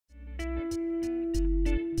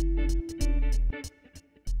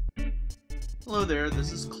Hello there,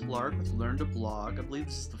 this is Clarke with Learn to Blog. I believe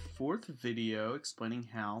this is the fourth video explaining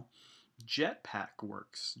how Jetpack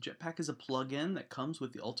works. Jetpack is a plugin that comes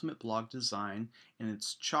with the ultimate blog design, and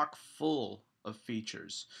it's chock full of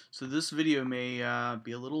features. So this video may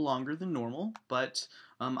be a little longer than normal, but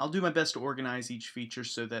I'll do my best to organize each feature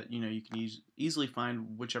so that you can easily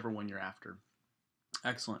find whichever one you're after.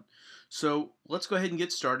 Excellent. So let's go ahead and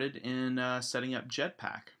get started in setting up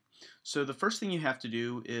Jetpack. So the first thing you have to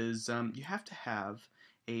do is you have to have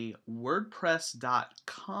a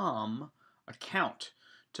WordPress.com account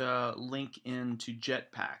to link into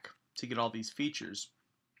Jetpack to get all these features.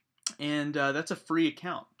 And that's a free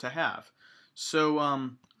account to have. So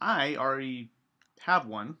I already have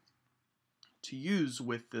one to use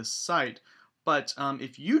with this site, but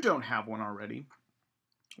if you don't have one already,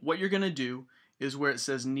 what you're going to do is where it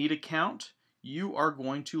says need account, you are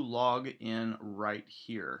going to log in right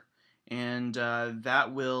here. And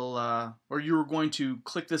that will, or you're going to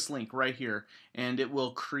click this link right here, and it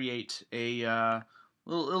will create a,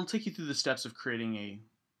 it'll take you through the steps of creating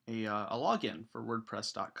a login for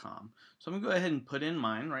WordPress.com. So I'm going to go ahead and put in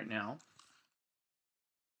mine right now.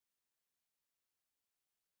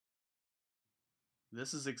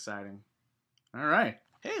 This is exciting. All right.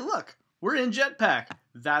 Hey, look, we're in Jetpack.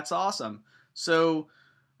 That's awesome. So,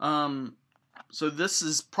 so this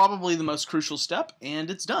is probably the most crucial step,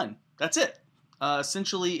 and it's done. That's it.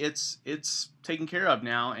 Essentially, it's taken care of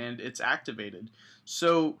now, and it's activated.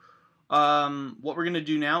 So what we're going to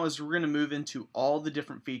do now is we're going to move into all the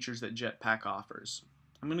different features that Jetpack offers.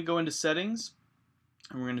 I'm going to go into settings,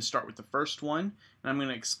 and we're going to start with the first one, and I'm going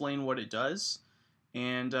to explain what it does,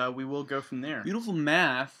 and we will go from there. Beautiful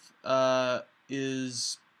math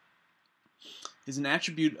is an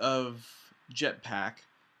attribute of Jetpack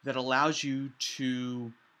that allows you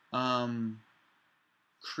to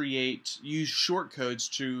use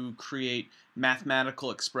shortcodes to create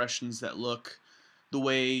mathematical expressions that look the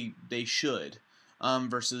way they should,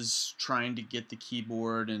 versus trying to get the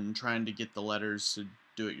keyboard and trying to get the letters to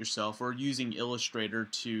do it yourself, or using Illustrator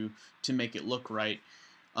to make it look right.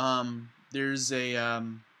 There's a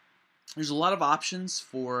lot of options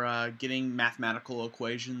for getting mathematical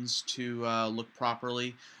equations to look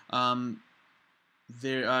properly.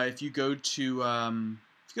 If you go to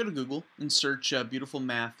Google and search Beautiful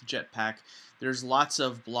Math Jetpack, there's lots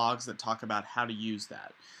of blogs that talk about how to use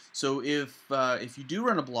that. So if you do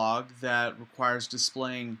run a blog that requires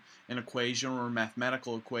displaying an equation or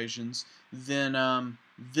mathematical equations, then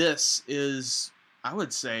this is, I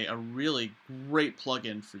would say, a really great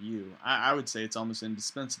plugin for you. I would say it's almost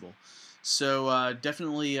indispensable. So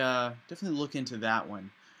definitely look into that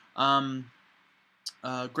one.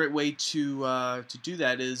 A great way to do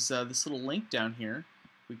that is this little link down here.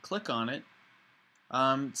 If we click on it,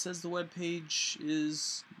 it says the web page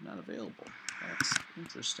is not available. That's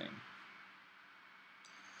interesting.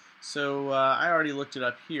 So I already looked it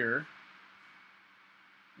up here,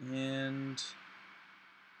 and let's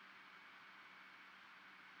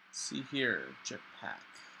see here, Jetpack.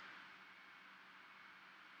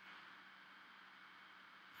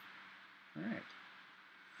 All right.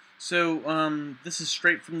 So this is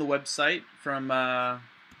straight from the website, from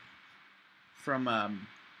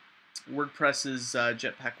WordPress's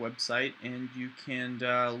Jetpack website, and you can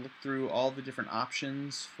look through all the different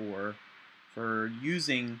options for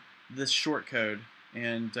using this shortcode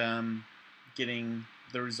and getting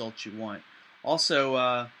the results you want.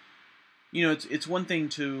 Also, it's one thing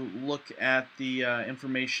to look at the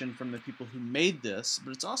information from the people who made this,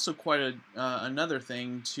 but it's also quite another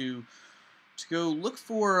thing to go look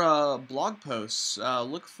for blog posts,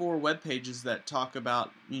 look for web pages that talk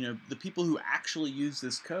about the people who actually use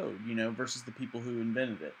this code, versus the people who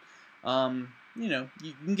invented it. You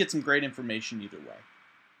can get some great information either way,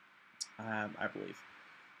 I believe.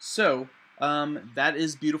 So that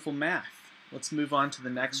is Beautiful Math. Let's move on to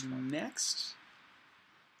the next one. Next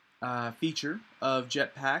feature of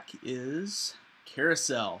Jetpack is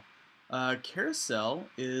Carousel. Carousel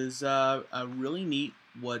is a really neat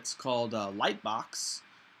what's called a lightbox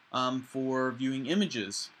for viewing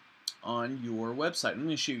images on your website. I'm going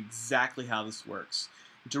to show you exactly how this works.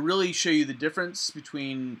 To really show you the difference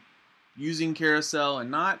between using Carousel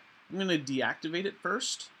and not, I'm going to deactivate it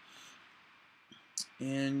first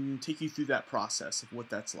and take you through that process of what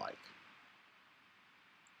that's like.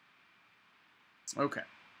 Okay,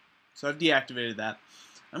 so I've deactivated that.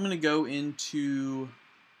 I'm going to go into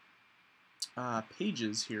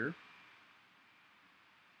Pages here.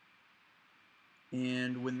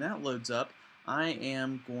 And when that loads up, I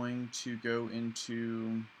am going to go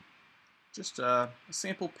into just a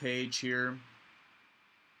sample page here,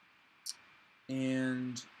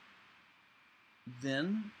 and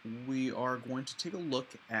then we are going to take a look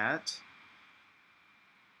at,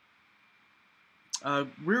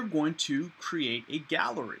 we're going to create a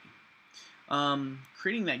gallery.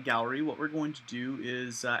 Creating that gallery, what we're going to do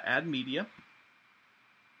is add media.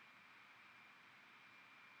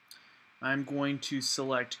 I'm going to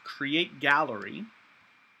select Create Gallery.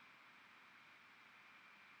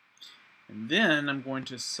 And then I'm going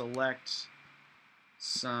to select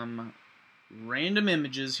some random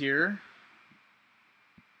images here.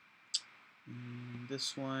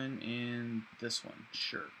 This one and this one,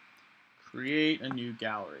 sure. Create a new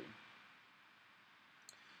gallery.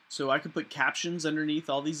 So I could put captions underneath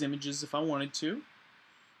all these images if I wanted to.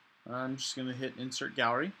 I'm just going to hit Insert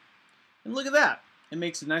Gallery. And look at that. It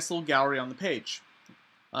makes a nice little gallery on the page.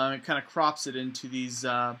 It kind of crops it into these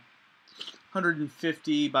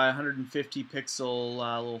 150 by 150 pixel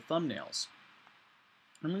little thumbnails.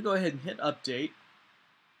 I'm going to go ahead and hit Update.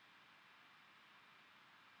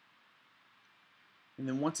 And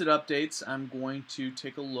then once it updates, I'm going to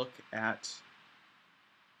take a look at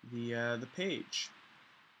the page.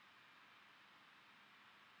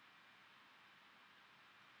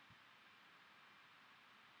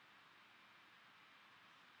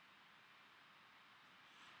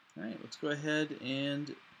 All right, let's go ahead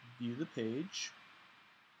and view the page.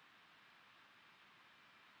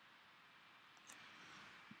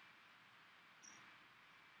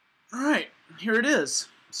 All right, here it is.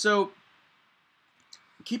 So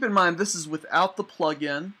keep in mind, this is without the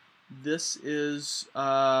plugin. This is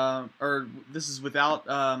without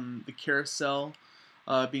the carousel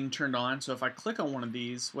being turned on. So if I click on one of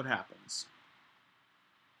these, what happens?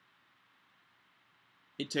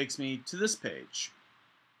 It takes me to this page.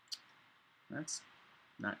 That's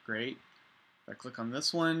not great. If I click on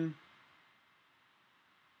this one,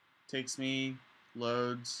 it takes me,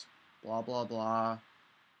 loads, blah blah blah.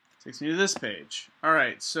 Takes me to this page. All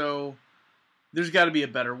right, so there's got to be a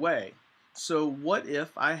better way. So what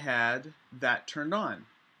if I had that turned on?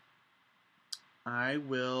 I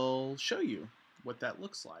will show you what that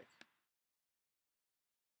looks like.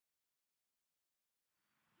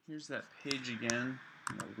 Here's that page again.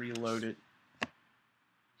 I'm going to reload it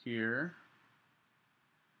here.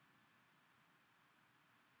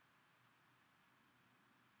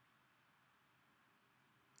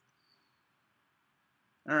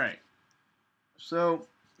 All right, so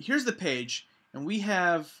here's the page, and we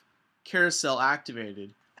have carousel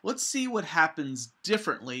activated. Let's see what happens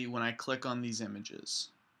differently when I click on these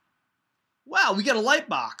images. Wow, we got a light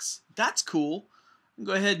box. That's cool. I'm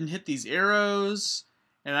gonna go ahead and hit these arrows,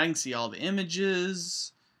 and I can see all the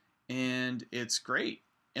images, and it's great.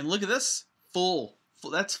 And look at this, full.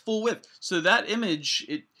 That's full width. So that image,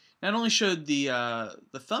 it not only showed the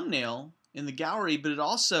thumbnail in the gallery, but it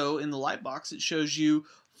also, in the light box, it shows you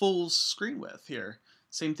full screen width here.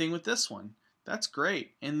 Same thing with this one. That's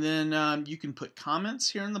great. And then you can put comments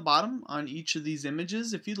here in the bottom on each of these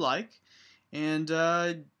images if you'd like. And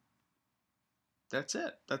that's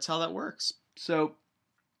it. That's how that works. So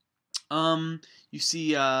you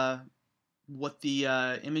see what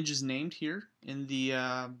the image is named here in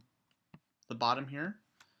the bottom here.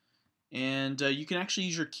 And you can actually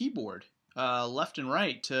use your keyboard left and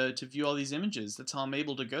right to view all these images. That's how I'm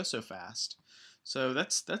able to go so fast. So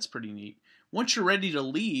that's pretty neat. Once you're ready to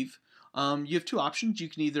leave, you have two options. You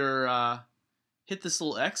can either hit this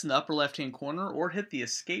little X in the upper left hand corner or hit the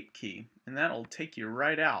escape key, and that'll take you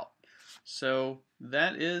right out. So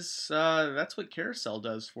that's what Carousel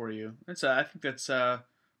does for you. I think that's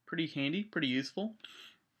pretty handy, pretty useful,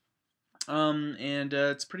 and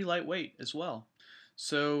it's pretty lightweight as well.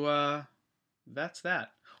 So that's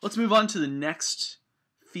that. Let's move on to the next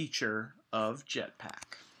feature of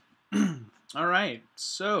Jetpack. All right,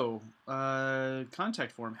 so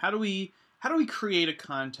contact form. How do we create a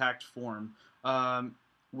contact form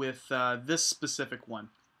with this specific one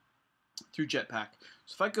through Jetpack?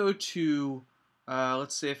 So if I go to,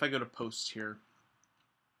 let's say if I go to post here,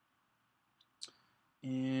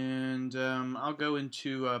 and I'll go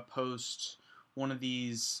into post one of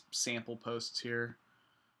these sample posts here,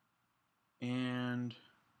 and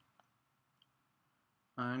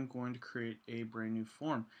I'm going to create a brand new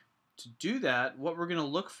form. To do that, what we're going to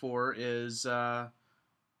look for is I'm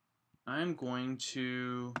going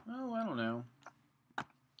to, I don't know,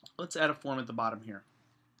 let's add a form at the bottom here.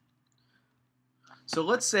 So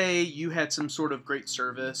let's say you had some sort of great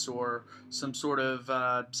service or some sort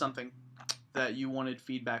of something that you wanted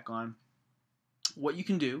feedback on. What you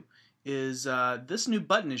can do is this new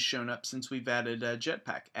button has shown up since we've added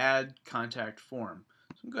Jetpack, Add Contact Form.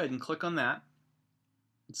 So go ahead and click on that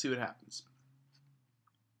and see what happens.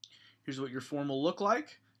 Here's what your form will look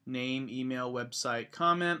like. name, email, website,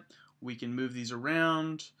 comment. We can move these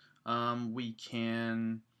around. We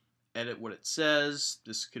can edit what it says.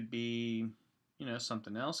 This could be, you know,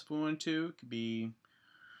 something else if we want to. It could be,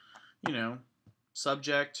 you know,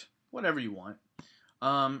 subject, whatever you want.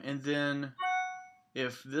 And then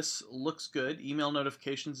if this looks good, email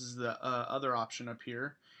notifications is the other option up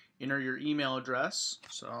here. Enter your email address.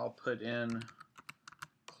 So I'll put in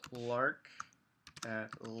Clarke at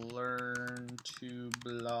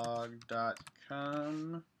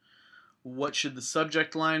learntoblog.com. What should the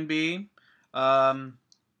subject line be?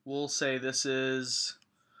 We'll say this is,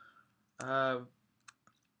 I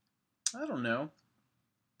don't know,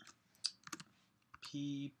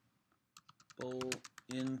 people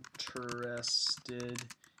interested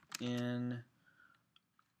in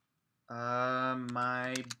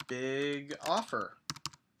my big offer,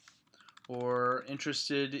 or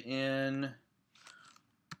interested in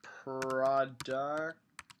product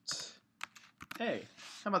A.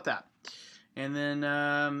 How about that? And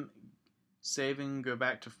then save and go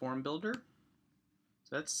back to form builder.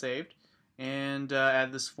 So that's saved. And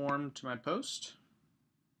add this form to my post.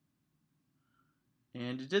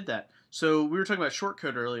 And it did that. So we were talking about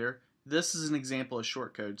shortcode earlier. This is an example of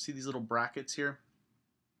shortcode. See these little brackets here?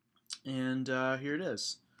 And here it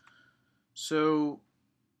is. So,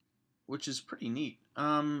 which is pretty neat.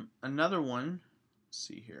 Another one, let's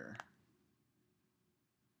see here.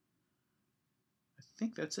 I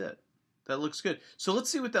think that's it. That looks good. So let's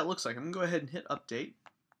see what that looks like. I'm going to go ahead and hit update.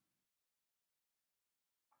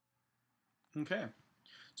 Okay.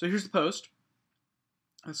 So here's the post.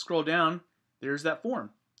 Let's scroll down. There's that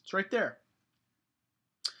form. It's right there.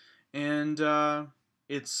 And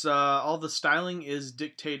it's all the styling is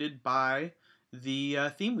dictated by the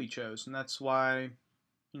theme we chose, and that's why,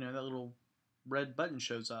 you know, that little red button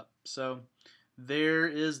shows up. So there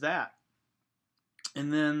is that.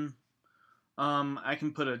 And then I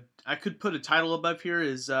could put a title above here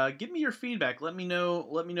is give me your feedback. Let me know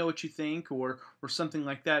what you think, or something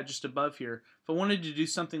like that just above here. If I wanted to do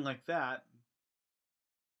something like that,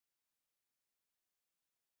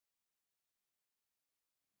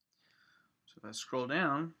 so if I scroll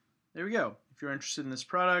down, there we go. If you're interested in this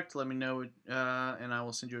product, let me know, and I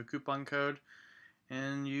will send you a coupon code.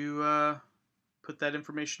 And you put that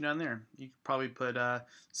information down there. You could probably put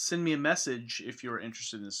send me a message if you're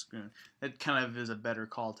interested in this. That kind of is a better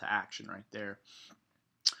call to action right there.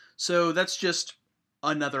 So that's just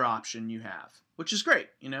another option you have, which is great.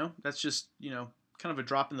 You know, that's just, you know, kind of a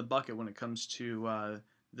drop in the bucket when it comes to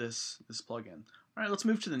this plugin. All right, let's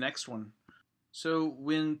move to the next one. So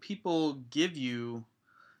when people give you,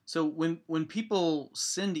 so when people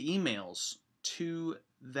send emails to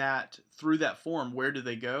that through that form, where do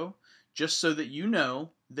they go? Just so that you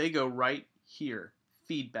know, they go right here,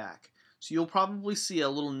 feedback. So you'll probably see a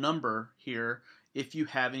little number here if you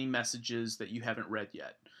have any messages that you haven't read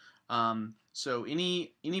yet. So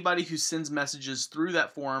anybody who sends messages through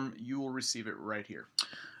that form, you will receive it right here.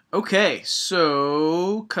 Okay,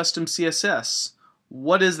 so custom CSS.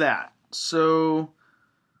 What is that? So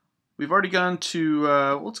we've already gone to,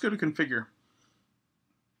 let's go to configure.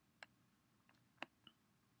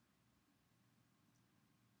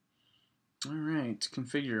 All right,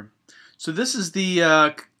 configure. So this is the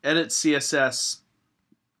edit CSS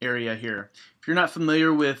area here. If you're not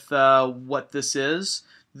familiar with what this is,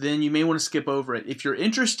 then you may want to skip over it. If you're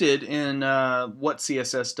interested in what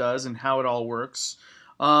CSS does and how it all works,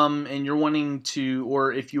 and you're wanting to,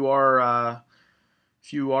 or if you are a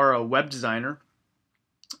web designer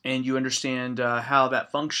and you understand how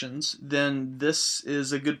that functions, then this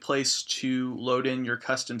is a good place to load in your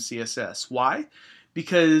custom CSS. Why?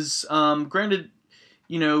 Because granted,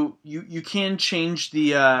 you know, you can change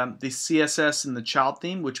the CSS in the child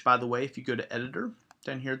theme, which, by the way, if you go to editor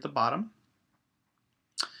down here at the bottom,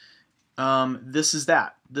 this is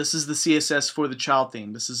that. This is the CSS for the child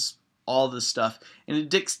theme. This is all this stuff, and it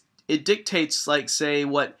dictates, like, say,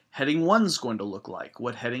 what heading 1 is going to look like,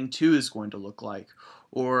 what heading 2 is going to look like,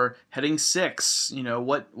 or heading 6, you know,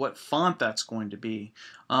 what font that's going to be.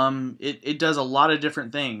 It does a lot of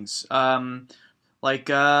different things. Like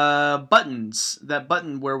buttons, that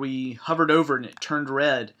button where we hovered over and it turned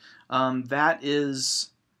red, that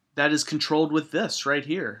is controlled with this right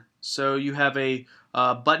here. So you have a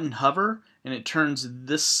button hover, and it turns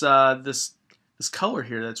this this color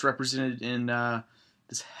here that's represented in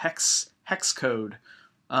this hex code.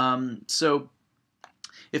 So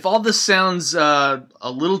if all this sounds a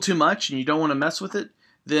little too much and you don't want to mess with it,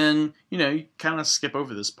 then, you know, you kind of skip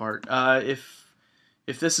over this part.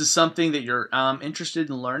 if this is something that you're interested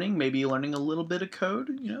in learning, maybe learning a little bit of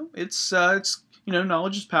code, it's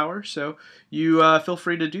knowledge is power. So you feel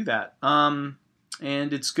free to do that.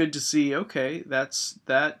 And it's good to see, okay,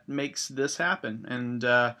 that makes this happen, and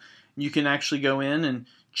you can actually go in and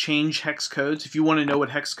change hex codes. If you want to know what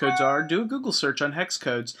hex codes are, do a Google search on hex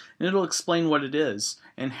codes, and it'll explain what it is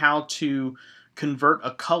and how to convert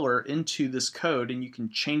a color into this code, and you can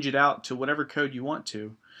change it out to whatever code you want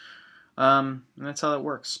to. And that's how that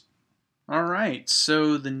works. All right,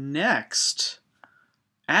 so the next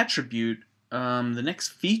attribute, the next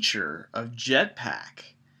feature of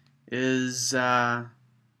Jetpack is, let's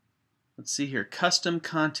see here, custom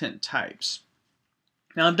content types.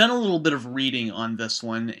 Now I've done a little bit of reading on this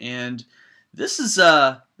one, and this is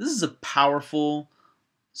a powerful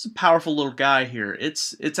little guy here.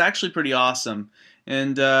 It's actually pretty awesome,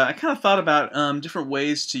 and I kind of thought about different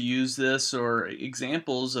ways to use this or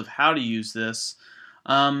examples of how to use this.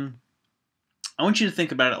 I want you to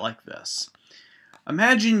think about it like this.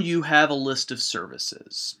 Imagine you have a list of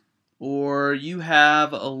services, or you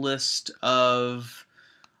have a list of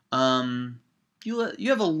you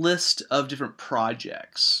have a list of different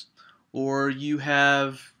projects, or you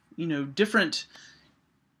have different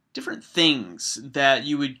things that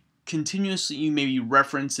you would continuously maybe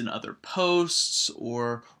reference in other posts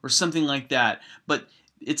or something like that. But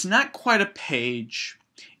it's not quite a page,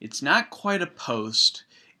 it's not quite a post,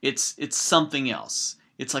 it's something else.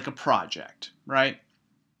 It's like a project, right?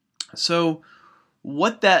 So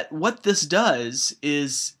what this does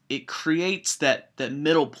is it creates that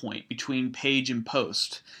middle point between page and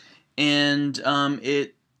post, and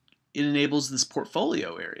it enables this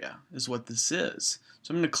portfolio area is what this is.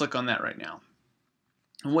 So I'm going to click on that right now.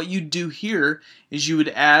 And what you do here is you would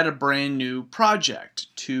add a brand new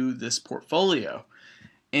project to this portfolio.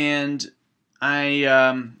 And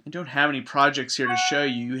I don't have any projects here to show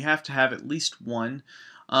you. You have to have at least one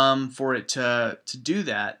for it to do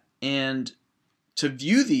that. And to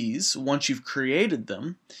view these, once you've created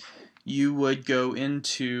them, you would go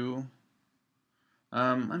into,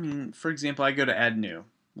 for example, I go to add new.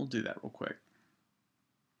 We'll do that real quick.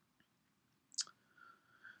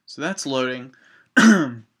 So that's loading.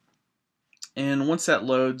 And once that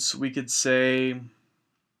loads, we could say, you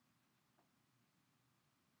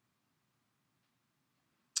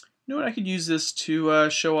know what, I could use this to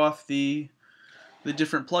show off the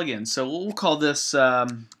different plugins. So we'll call this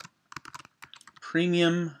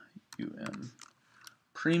premium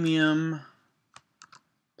premium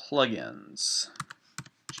plugins,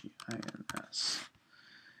 GINS.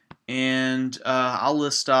 And I'll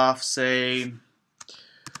list off, say,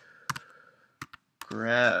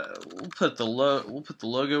 we'll put the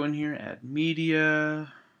logo in here, add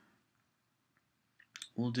media.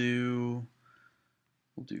 We'll do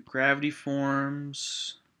gravity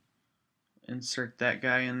forms, insert that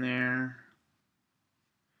guy in there,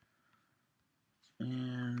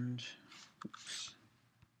 and oops.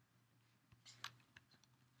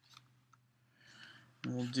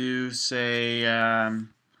 We'll do, say,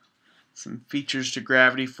 some features to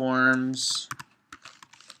gravity forms.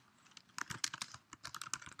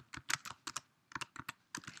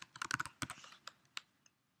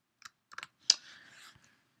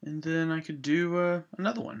 And then I could do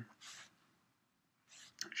another one.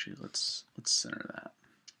 Actually, let's center that.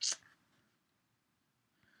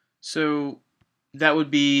 So that would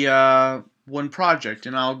be one project,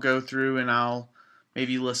 and I'll go through and I'll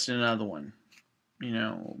maybe list another one.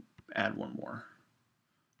 Add one more.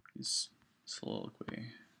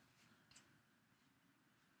 Soliloquy.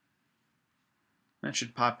 That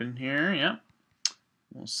should pop in here. Yep.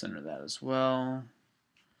 We'll center that as well.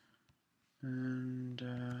 And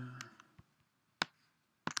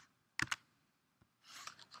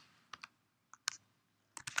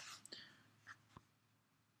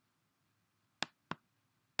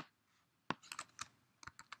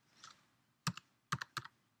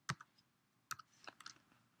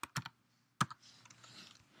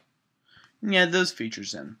yeah, those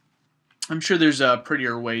features in. I'm sure there's a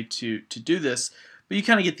prettier way to do this, but you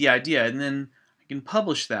kind of get the idea. And then I can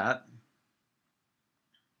publish that.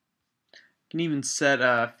 I can even set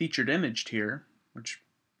a featured image here, which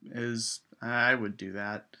is, I would do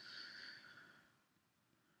that.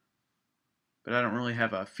 But I don't really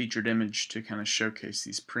have a featured image to kind of showcase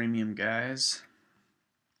these premium guys.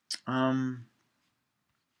 And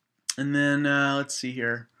then let's see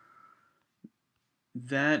here.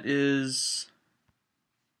 That is,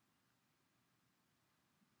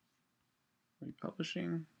 are you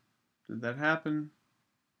publishing? Did that happen?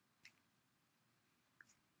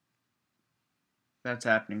 That's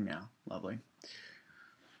happening now. Lovely.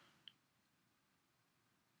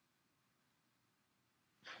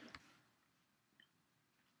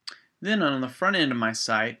 Then on the front end of my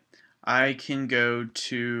site, I can go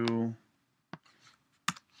to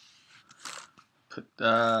put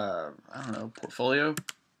I don't know, portfolio,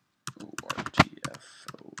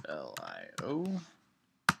 ORTFOLIO,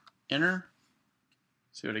 enter,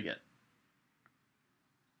 see what I get.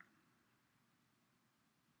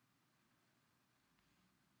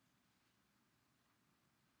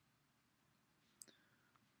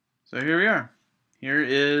 So here we are. Here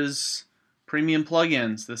is premium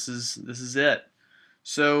plugins. This is it.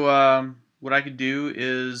 So what I could do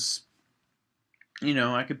is,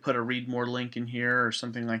 I could put a read more link in here or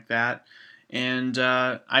something like that, and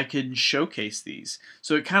I could showcase these.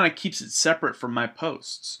 So it kind of keeps it separate from my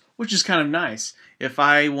posts, which is kind of nice. If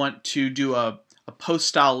I want to do a post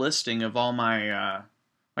style listing of all my,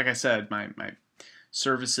 like I said, my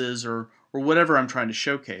services or whatever I'm trying to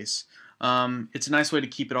showcase, it's a nice way to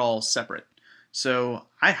keep it all separate. So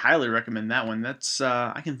I highly recommend that one. That's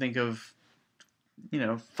I can think of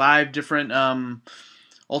 5 different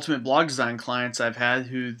ultimate blog design clients I've had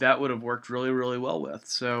who that would have worked really, really well with.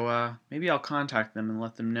 So maybe I'll contact them and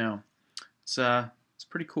let them know. It's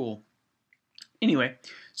pretty cool. Anyway,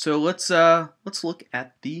 so let's look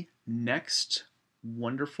at the next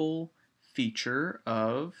wonderful feature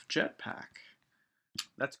of Jetpack.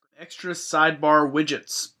 That's extra sidebar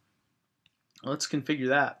widgets. Let's configure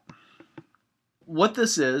that. What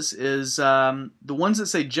this is the ones that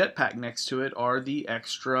say Jetpack next to it are the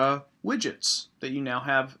extra widgets that you now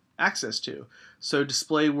have access to. So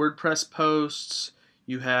display WordPress posts,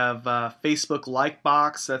 you have Facebook like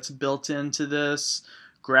box that's built into this,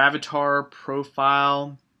 Gravatar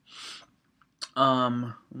profile.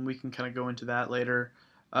 We can kind of go into that later.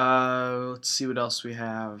 Let's see what else we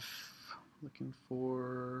have. Looking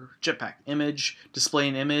for Jetpack image, display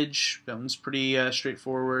an image. That one's pretty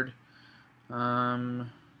straightforward. Cool.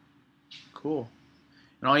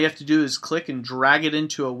 And all you have to do is click and drag it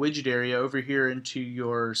into a widget area over here into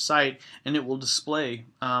your site, and it will display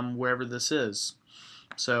wherever this is.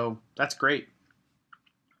 So that's great.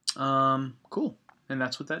 Cool. And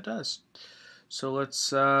that's what that does. So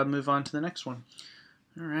let's move on to the next one.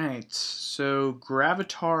 All right. So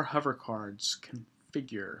Gravatar hover cards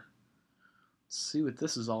configure. Let's see what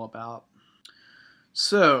this is all about.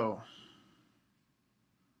 So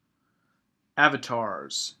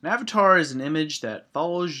avatars. An avatar is an image that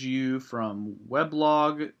follows you from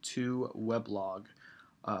weblog to weblog,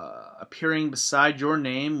 appearing beside your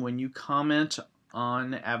name when you comment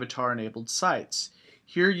on avatar-enabled sites.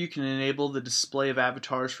 Here you can enable the display of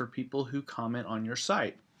avatars for people who comment on your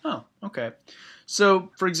site. Oh, okay.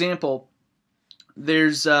 So, for example,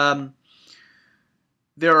 there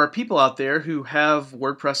are people out there who have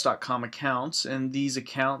WordPress.com accounts, and these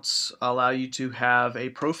accounts allow you to have a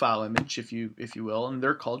profile image, if you will, and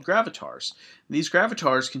they're called gravatars. These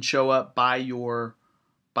gravatars can show up by your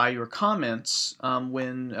comments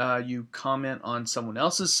when you comment on someone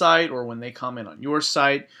else's site or when they comment on your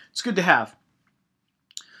site. It's good to have.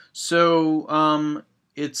 So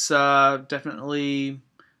it's definitely,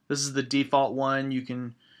 this is the default one. You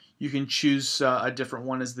can choose a different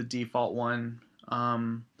one as the default one.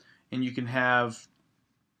 And you can have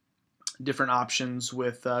different options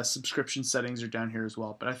with subscription settings are down here as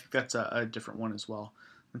well, but I think that's a different one as well.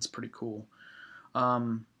 That's pretty cool.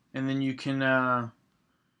 And then you can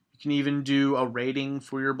even do a rating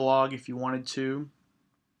for your blog if you wanted to,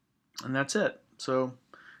 and that's it. So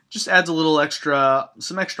just adds a little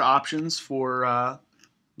some extra options for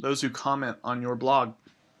those who comment on your blog.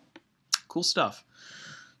 Cool stuff.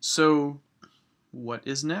 So what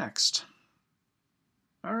is next?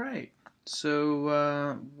 All right,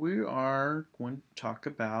 so we are going to talk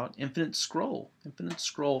about Infinite Scroll. Infinite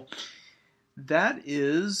Scroll, that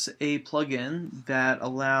is a plugin that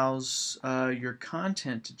allows your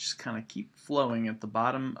content to just kind of keep flowing at the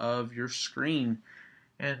bottom of your screen.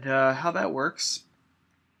 And how that works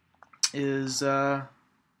is, I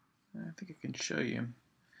think I can show you.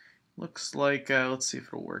 Looks like, let's see if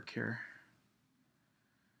it'll work here.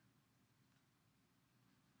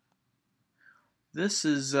 This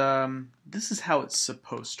is how it's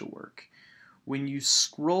supposed to work. When you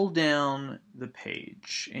scroll down the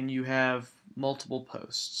page and you have multiple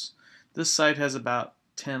posts, this site has about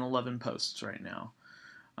 10, 11 posts right now.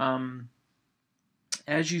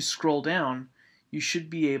 As you scroll down, you should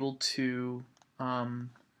be able to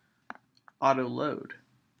auto load,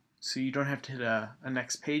 so you don't have to hit a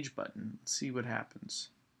next page button. Let's see what happens.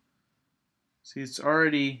 See, it's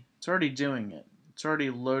already doing it. It's already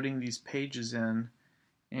loading these pages in,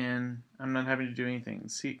 and I'm not having to do anything.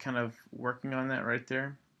 See it kind of working on that right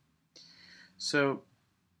there? So,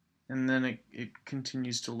 and then it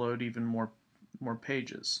continues to load even more more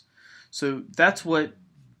pages. So that's what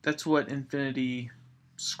infinity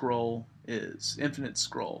scroll is. Infinite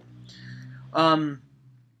scroll.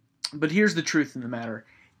 But here's the truth in the matter.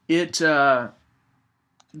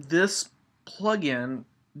 This plugin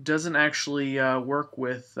doesn't actually work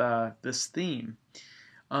with this theme.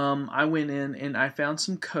 I went in and I found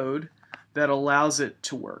some code that allows it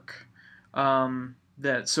to work.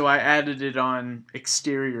 So I added it on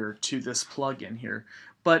exterior to this plugin here.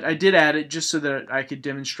 But I did add it just so that I could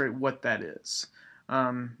demonstrate what that is.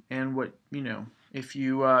 And what, if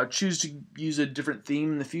you choose to use a different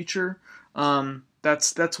theme in the future,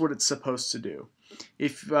 that's what it's supposed to do.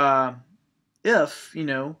 If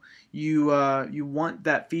you want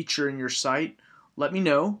that feature in your site, let me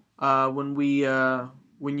know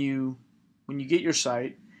when you get your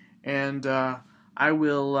site, and I'll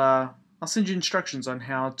send you instructions on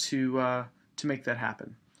how to make that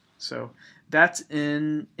happen. So that's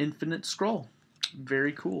in Infinite Scroll.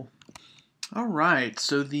 Very cool. All right,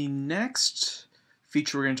 so the next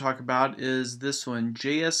feature we're going to talk about is this one,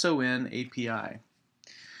 JSON API.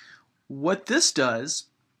 What this does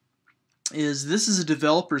is this is a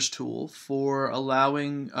developer's tool for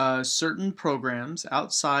allowing certain programs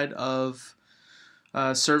outside of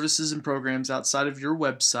services and programs outside of your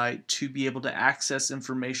website to be able to access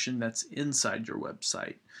information that's inside your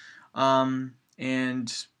website.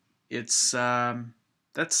 And it's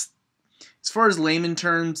that's, as far as layman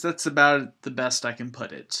terms, that's about the best I can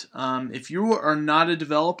put it. If you are not a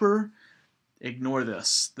developer, ignore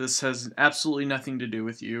this. This has absolutely nothing to do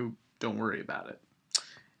with you. Don't worry about it.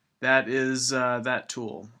 That is that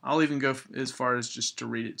tool. I'll even go as far as just to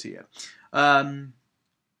read it to you.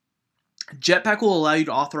 Jetpack will allow you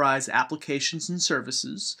to authorize applications and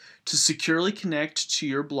services to securely connect to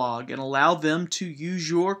your blog and allow them to use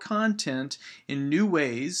your content in new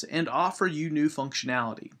ways and offer you new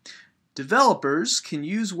functionality. Developers can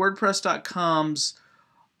use WordPress.com's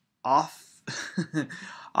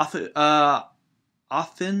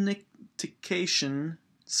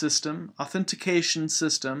authentication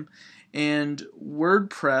system and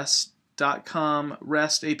WordPress.com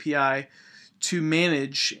REST API to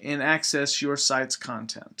manage and access your site's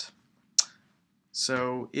content.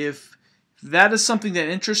 So if that is something that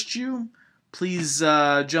interests you, please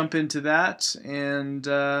jump into that, and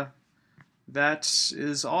that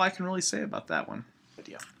is all I can really say about that one.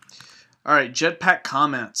 Video. All right, Jetpack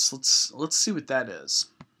comments. Let's see what that is.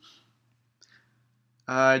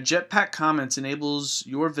 Jetpack comments enables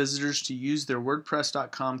your visitors to use their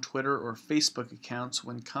WordPress.com, Twitter, or Facebook accounts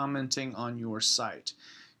when commenting on your site.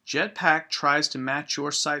 Jetpack tries to match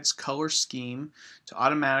your site's color scheme to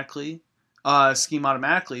automatically, but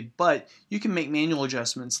you can make manual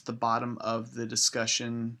adjustments at the bottom of the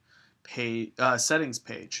discussion page, settings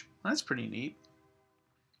page. That's pretty neat.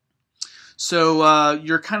 So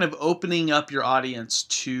you're kind of opening up your audience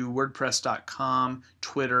to WordPress.com,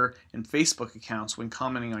 Twitter, and Facebook accounts when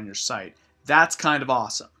commenting on your site. That's kind of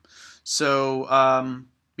awesome. So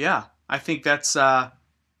yeah, I think that's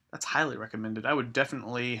highly recommended. I would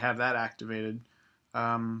definitely have that activated.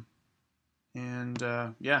 Yeah,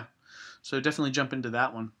 so definitely jump into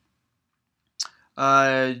that one.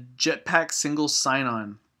 Jetpack single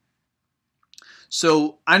sign-on.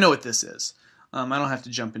 So I know what this is. I don't have to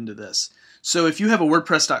jump into this. So if you have a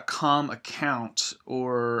WordPress.com account,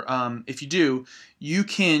 or if you do, you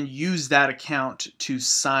can use that account to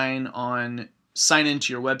sign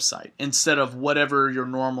into your website. Instead of whatever your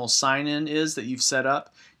normal sign-in is that you've set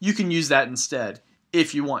up, you can use that instead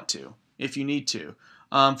if you want to, if you need to.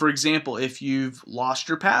 For example, if you've lost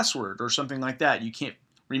your password or something like that, you can't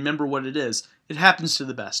remember what it is. It happens to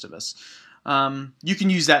the best of us. You can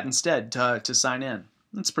use that instead to sign in.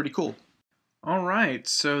 That's pretty cool. All right,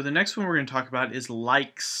 so the next one we're going to talk about is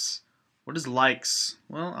likes. What is likes?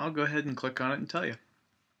 Well, I'll go ahead and click on it and tell you.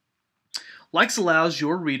 Likes allows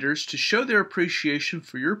your readers to show their appreciation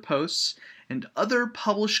for your posts and other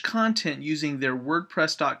published content using their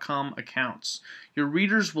WordPress.com accounts. Your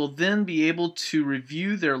readers will then be able to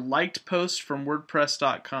review their liked posts from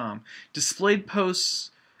WordPress.com.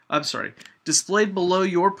 Displayed below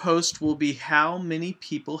your post will be how many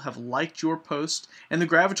people have liked your post and the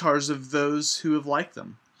gravitars of those who have liked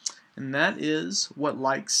them. And that is what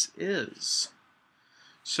likes is.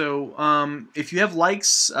 So if you have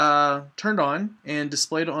likes turned on and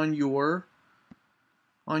displayed on your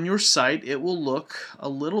site, it will look a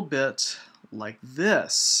little bit like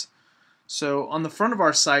this. So on the front of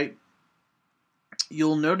our site,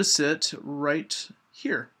 you'll notice it right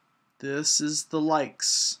here. This is the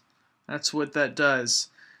likes. That's what that does.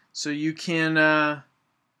 So you can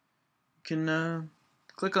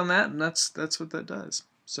click on that, and that's what that does.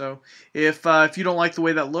 So if you don't like the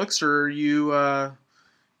way that looks, or you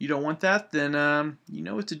don't want that, then you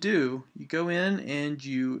know what to do. You go in and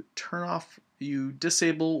you turn off, you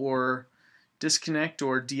disable or disconnect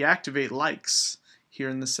or deactivate likes here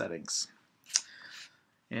in the settings.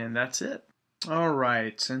 And that's it.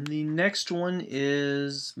 Alright, and the next one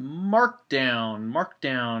is Markdown.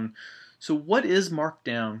 Markdown. So what is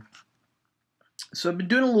Markdown? So I've been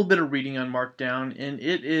doing a little bit of reading on Markdown, and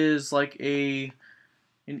it is like an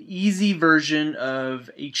easy version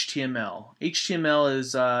of HTML. HTML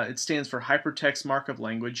is it stands for Hypertext Markup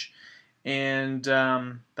Language, and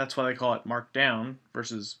that's why they call it Markdown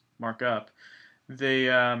versus Markup.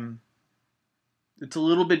 It's a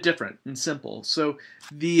little bit different and simple. So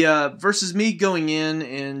the versus me going in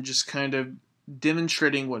and just kind of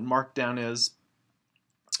demonstrating what Markdown is,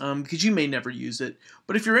 because you may never use it,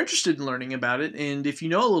 but if you're interested in learning about it, and if you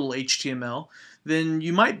know a little HTML, then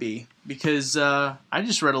you might be, because I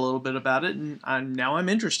just read a little bit about it, and now I'm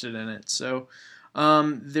interested in it. So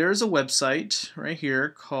there's a website right here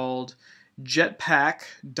called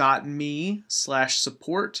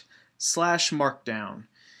jetpack.me/support/markdown.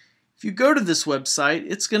 If you go to this website,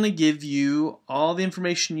 it's going to give you all the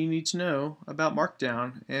information you need to know about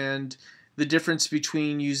Markdown and the difference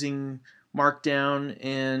between using Markdown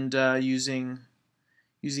and using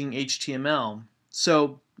HTML.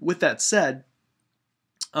 So with that said,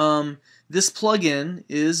 this plugin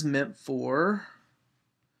is meant for,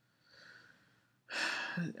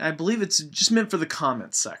 I believe it's just meant for the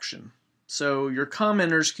comments section. So your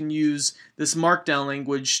commenters can use this Markdown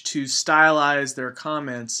language to stylize their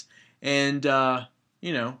comments and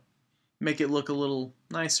you know, make it look a little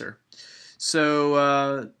nicer.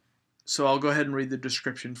 So so I'll go ahead and read the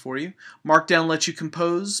description for you. Markdown lets you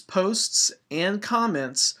compose posts and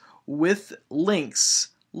comments with links,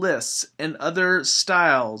 lists, and other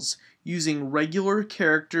styles using regular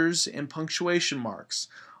characters and punctuation marks.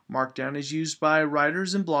 Markdown is used by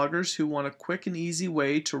writers and bloggers who want a quick and easy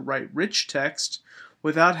way to write rich text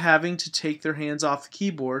without having to take their hands off the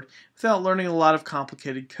keyboard, without learning a lot of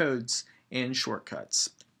complicated codes and shortcuts.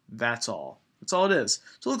 That's all. That's all it is.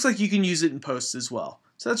 So it looks like you can use it in posts as well.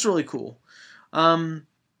 So that's really cool. And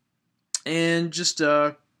just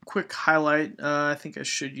a quick highlight, I think I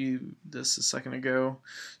showed you this a second ago.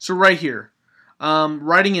 So right here,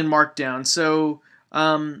 writing in Markdown. So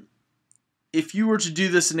if you were to do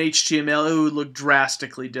this in HTML, it would look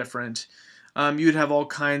drastically different. You would have all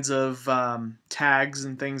kinds of tags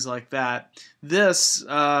and things like that. This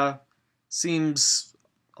seems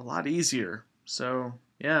a lot easier. So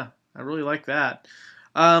yeah, I really like that.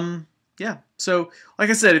 Yeah, so like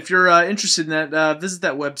I said, if you're interested in that, visit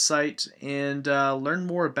that website and learn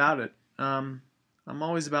more about it. I'm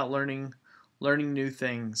always about learning new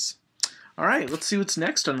things. All right, let's see what's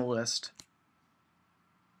next on the list.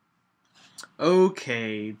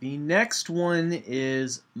 Okay, the next one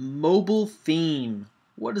is mobile theme.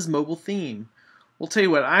 What is mobile theme? Well, tell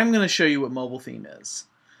you what, I'm going to show you what mobile theme is.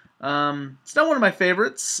 It's not one of my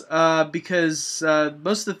favorites because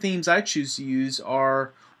most of the themes I choose to use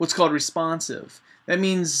are what's called responsive. That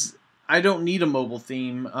means I don't need a mobile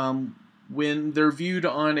theme. When they're viewed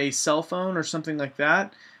on a cell phone or something like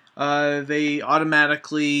that, they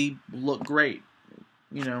automatically look great,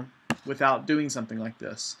 you know, without doing something like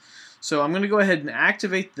this. So I'm going to go ahead and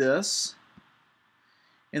activate this,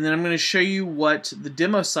 and then I'm going to show you what the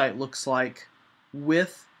demo site looks like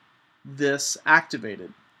with this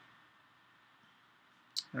activated.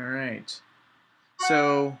 Alright,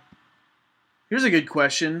 so here's a good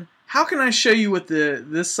question. How can I show you what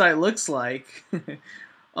this site looks like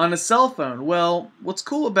on a cell phone? Well, what's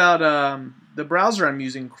cool about the browser I'm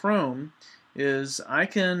using, Chrome, is I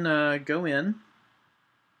can go in,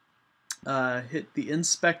 hit the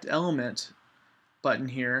Inspect Element button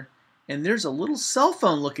here, and there's a little cell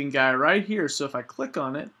phone looking guy right here. So if I click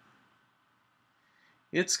on it,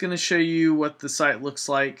 it's going to show you what the site looks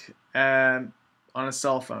like on a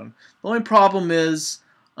cell phone. The only problem is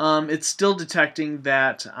it's still detecting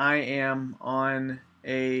that I am on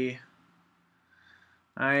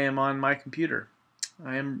my computer.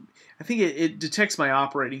 I think it detects my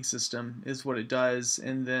operating system is what it does,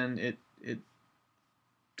 and then it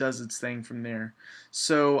does its thing from there.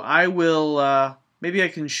 So I will maybe I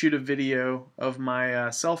can shoot a video of my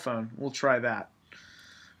cell phone. We'll try that.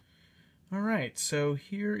 Alright, so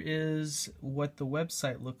here is what the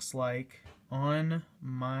website looks like on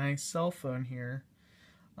my cell phone here.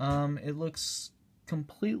 It looks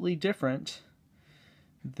completely different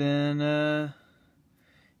than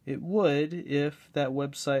it would if that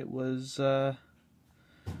website was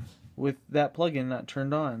with that plugin not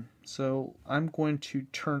turned on. So I'm going to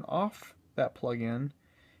turn off that plugin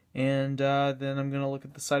and then I'm going to look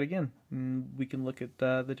at the site again, and we can look at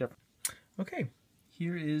the difference. Okay,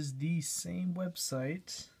 here is the same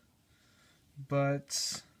website,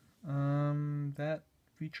 but that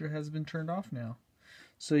feature has been turned off now.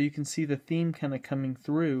 So you can see the theme kind of coming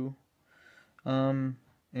through, and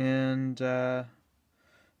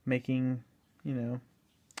making,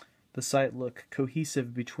 the site look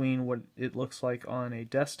cohesive between what it looks like on a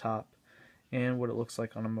desktop and what it looks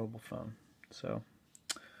like on a mobile phone. So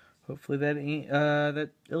hopefully that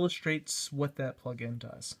illustrates what that plugin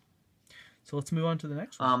does. So let's move on to the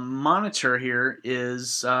next one. Monitor here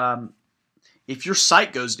is if your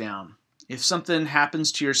site goes down, if something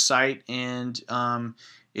happens to your site and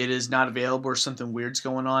it is not available or something weird's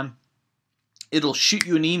going on, it'll shoot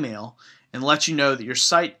you an email and let you know that your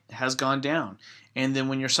site has gone down. And then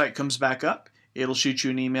when your site comes back up, it'll shoot you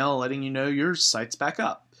an email letting you know your site's back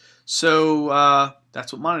up. So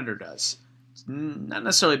that's what Monitor does. It's not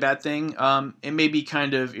necessarily a bad thing. It may be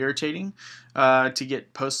kind of irritating to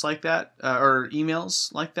get posts like that or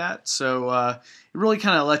emails like that. So it really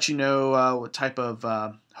kind of lets you know what type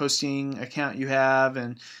of hosting account you have,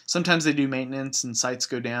 and sometimes they do maintenance and sites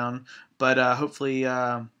go down, but hopefully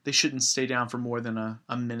they shouldn't stay down for more than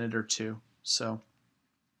a minute or two. So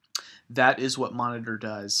that is what Monitor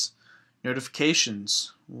does.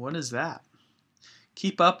 Notifications, what is that?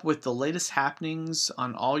 Keep up with the latest happenings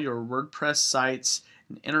on all your WordPress sites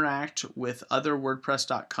and interact with other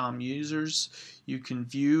WordPress.com users. You can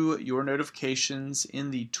view your notifications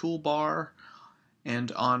in the toolbar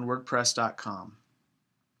and on WordPress.com.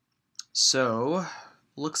 So,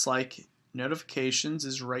 looks like notifications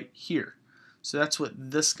is right here. So that's what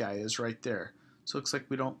this guy is right there. So it looks like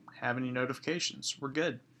we don't have any notifications. We're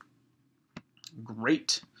good.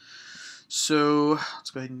 Great. So let's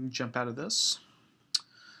go ahead and jump out of this.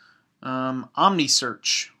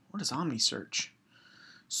 OmniSearch. What is OmniSearch?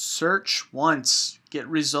 Search once. Get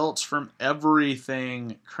results from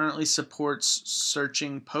everything. Currently supports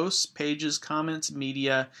searching posts, pages, comments,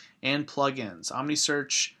 media, and plugins.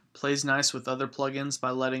 OmniSearch plays nice with other plugins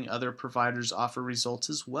by letting other providers offer results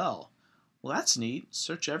as well. Well, that's neat.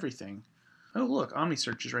 Search everything. Oh, look,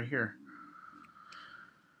 OmniSearch is right here.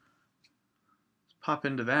 Let's pop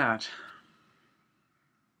into that.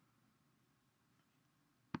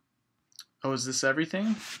 Oh, is this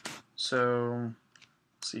everything? So,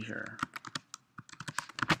 let's see here.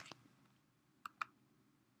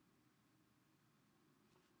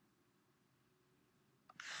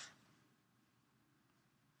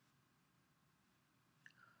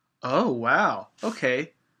 Oh, wow.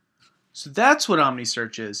 Okay. So that's what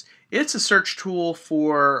OmniSearch is. It's a search tool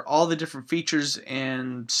for all the different features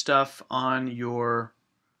and stuff on your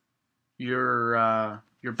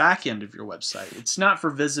back end of your website. It's not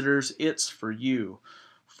for visitors, it's for you,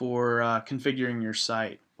 for configuring your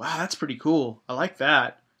site. Wow, that's pretty cool. I like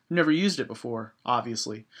that. I've never used it before,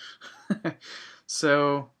 obviously.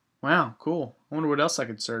 So, wow, cool. I wonder what else I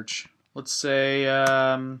could search. Let's say,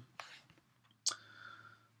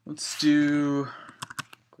 let's do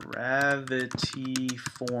Gravity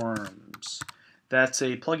Forms. That's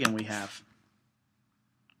a plugin we have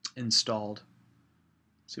installed.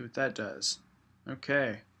 See what that does.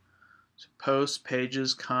 Okay. So posts,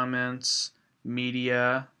 pages, comments,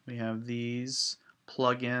 media. We have these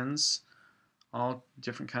plugins, all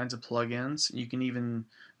different kinds of plugins. You can even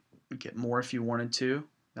get more if you wanted to.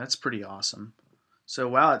 That's pretty awesome. So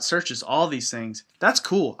wow, it searches all these things. That's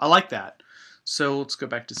cool. I like that. So let's go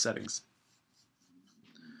back to settings.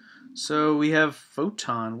 So we have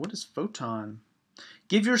Photon. What is Photon?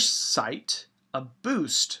 Give your site a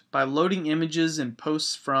boost by loading images and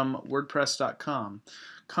posts from WordPress.com.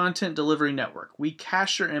 Content Delivery Network. We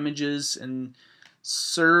cache your images and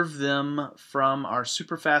serve them from our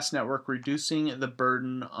super fast network, reducing the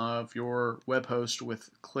burden of your web host with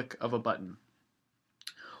click of a button.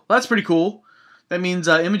 Well, that's pretty cool. That means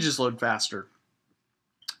images load faster.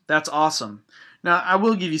 That's awesome. Now, I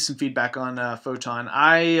will give you some feedback on Photon.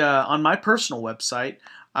 On my personal website,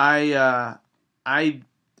 I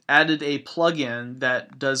added a plugin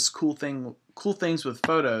that does cool things with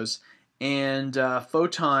photos, and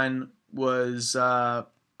Photon was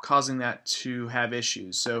causing that to have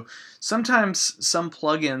issues. So sometimes some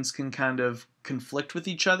plugins can kind of conflict with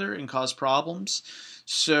each other and cause problems.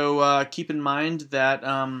 So keep in mind that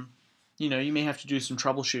you may have to do some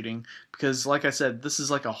troubleshooting, because like I said, this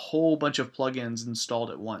is like a whole bunch of plugins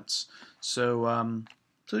installed at once. So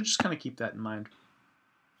just kind of keep that in mind.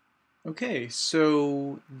 Okay,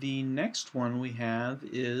 so the next one we have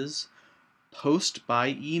is post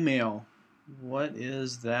by email. What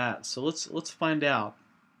is that? So let's find out.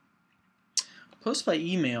 Post by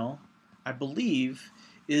email, I believe,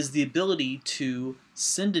 is the ability to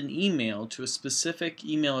send an email to a specific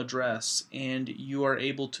email address, and you are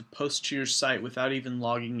able to post to your site without even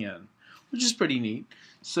logging in, which is pretty neat.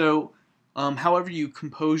 So however you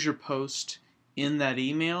compose your post in that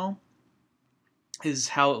email is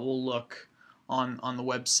how it will look on the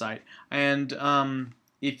website. And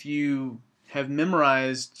if you have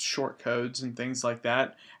memorized shortcodes and things like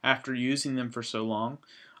that after using them for so long,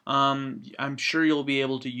 I'm sure you'll be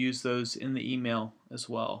able to use those in the email as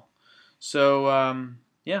well. So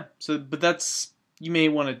yeah, but that's, you may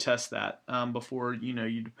want to test that before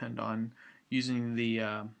you depend on using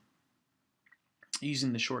the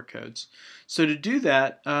shortcodes. So to do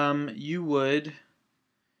that, you'd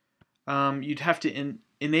have to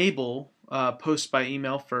enable post by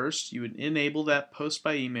email first. You would enable that post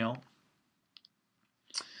by email,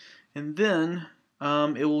 and then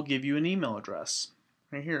it will give you an email address.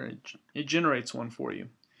 Right here, it generates one for you.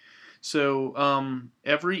 So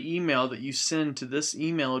every email that you send to this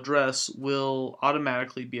email address will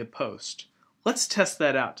automatically be a post. Let's test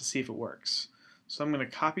that out to see if it works. So I'm going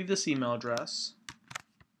to copy this email address,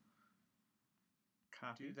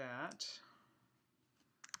 copy that,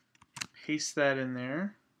 paste that in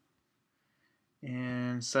there,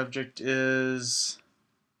 and subject is,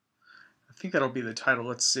 I think that'll be the title.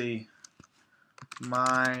 Let's see,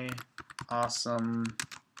 my awesome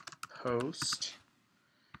post,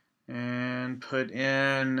 and put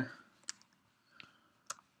in,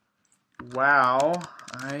 wow,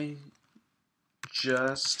 I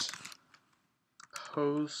just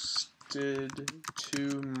posted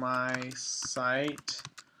to my site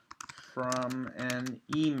from an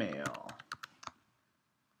email.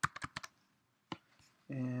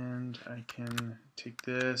 And I can take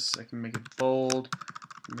this, I can make it bold,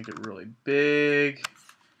 make it really big,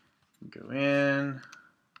 go in,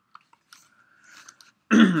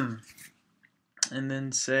 and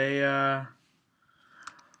then say,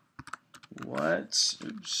 oops, let's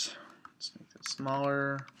make that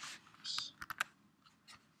smaller. Oops.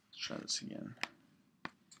 Let's try this again.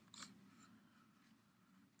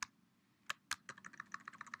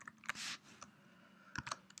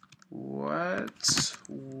 What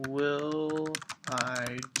will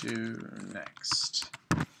I do next?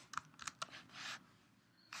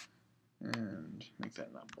 And make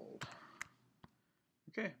that not bold.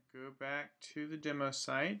 Okay, go back to the demo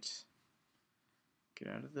site. Get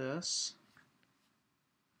out of this.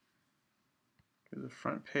 Go to the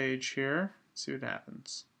front page here. See what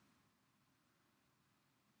happens.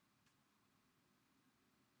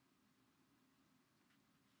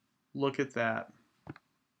 Look at that.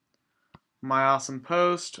 My awesome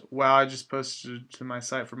post. Wow, I just posted to my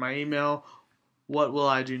site for my email. What will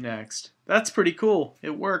I do next? That's pretty cool.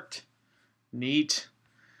 It worked. Neat.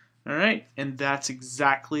 Alright, and that's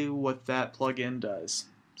exactly what that plugin does.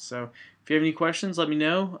 So if you have any questions, let me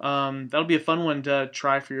know. That'll be a fun one to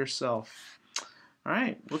try for yourself.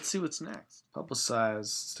 Alright, let's see what's next. Publicize.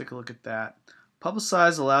 Let's take a look at that.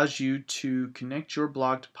 Publicize allows you to connect your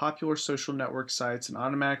blog to popular social network sites and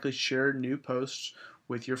automatically share new posts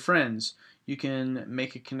with your friends. You can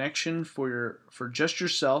make a connection for just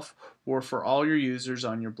yourself or for all your users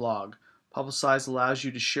on your blog. Publicize allows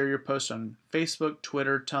you to share your posts on Facebook,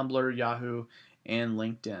 Twitter, Tumblr, Yahoo, and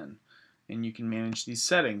LinkedIn. And you can manage these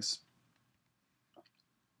settings.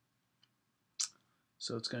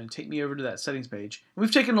 So it's going to take me over to that settings page. And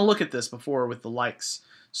we've taken a look at this before with the likes.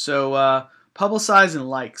 So Publicize and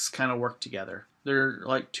likes kind of work together. They're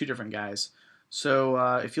like two different guys. So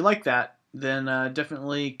if you like that, then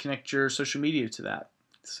definitely connect your social media to that.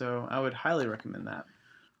 So I would highly recommend that.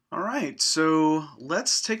 Alright, so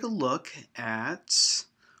let's take a look at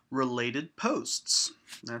related posts.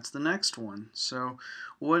 That's the next one. So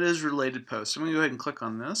what is related posts? I'm going to go ahead and click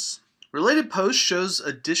on this. Related posts shows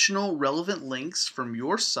additional relevant links from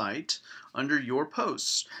your site under your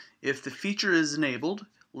posts. If the feature is enabled,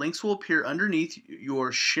 links will appear underneath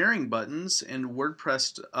your sharing buttons and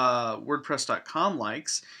WordPress.com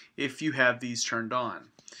likes if you have these turned on.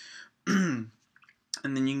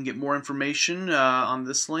 And then you can get more information on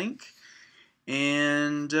this link.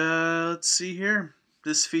 And let's see here.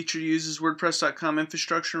 This feature uses WordPress.com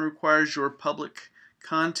infrastructure and requires your public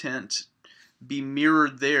content be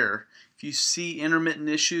mirrored there. If you see intermittent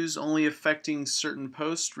issues only affecting certain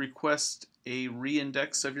posts, request a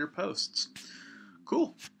reindex of your posts.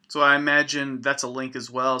 Cool. So I imagine that's a link as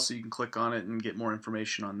well, so you can click on it and get more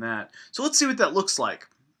information on that. So let's see what that looks like.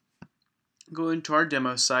 Go into our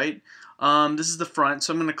demo site. This is the front,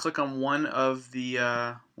 so I'm going to click on one of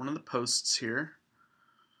the posts here.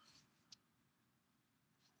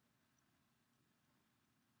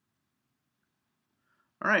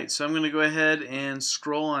 Alright, so I'm going to go ahead and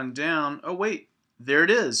scroll on down. Oh wait, there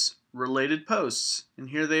it is, related posts, and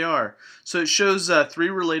here they are. So it shows 3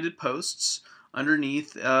 related posts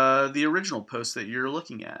underneath the original post that you're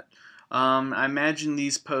looking at. I imagine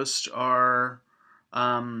these posts are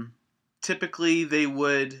typically they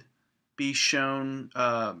would be shown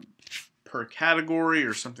per category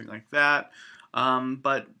or something like that,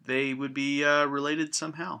 but they would be related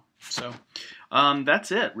somehow. So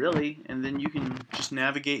that's it, really, and then you can just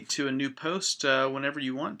navigate to a new post whenever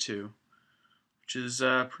you want to, which is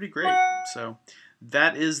pretty great. So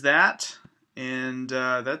that is that, and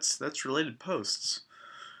that's related posts.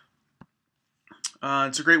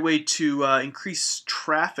 It's a great way to increase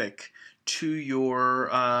traffic to your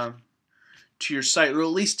site, or at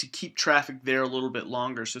least to keep traffic there a little bit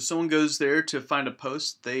longer. So someone goes there to find a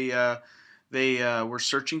post they were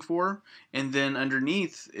searching for, and then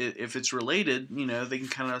underneath, if it's related, you know, they can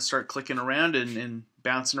kind of start clicking around and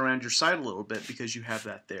bouncing around your site a little bit because you have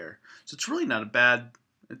that there. So it's really not a bad.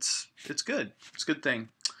 It's good. It's a good thing.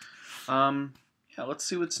 Yeah, let's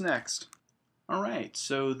see what's next. All right,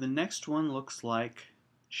 so the next one looks like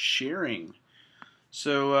sharing.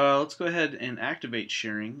 So let's go ahead and activate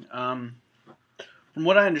sharing. From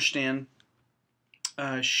what I understand,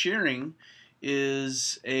 sharing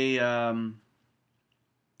is a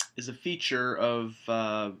feature of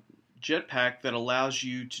Jetpack that allows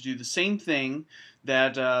you to do the same thing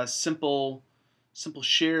that simple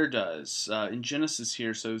share does in Genesis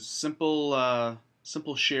here. So simple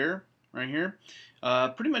share right here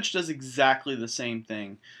pretty much does exactly the same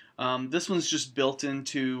thing. This one's just built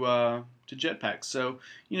into to Jetpack. So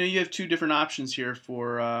you know you have 2 different options here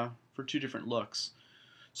for 2 different looks.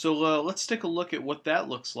 So let's take a look at what that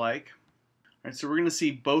looks like. All right, so we're going to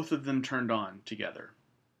see both of them turned on together.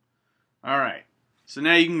 All right, so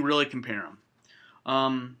now you can really compare them.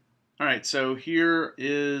 All right, so here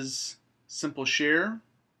is simple share.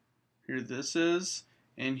 Here this is,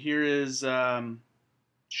 and here is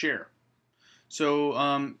share.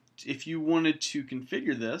 So if you wanted to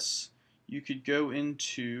configure this, you could go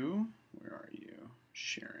into, where are you?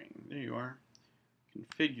 Sharing. There you are.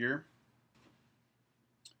 Configure.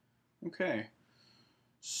 Okay.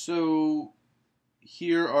 So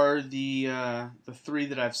here are the 3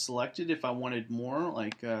 that I've selected. If I wanted more,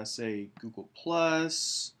 like say Google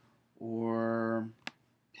Plus or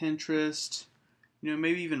Pinterest, you know,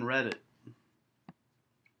 maybe even Reddit.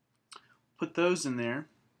 Put those in there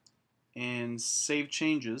and save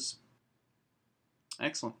changes.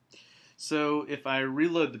 Excellent. So if I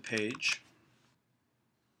reload the page,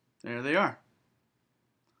 there they are.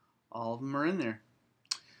 All of them are in there.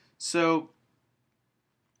 So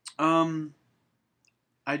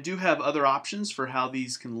I do have other options for how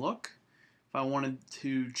these can look. If I wanted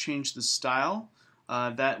to change the style,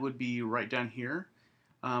 that would be right down here.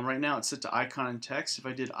 Right now it's set to icon and text. If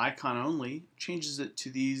I did icon only, it changes it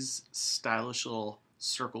to these stylish little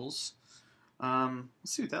circles. Let's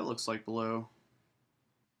see what that looks like below.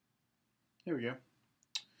 There we go.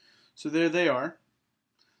 So there they are.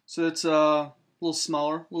 So it's a little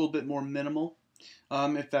smaller, a little bit more minimal,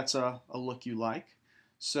 if that's a look you like.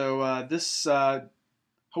 So this,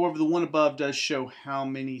 however, the one above does show how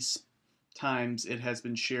many times it has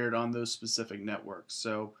been shared on those specific networks.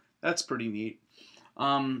 So that's pretty neat.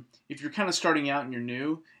 If you're kind of starting out and you're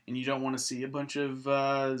new and you don't want to see a bunch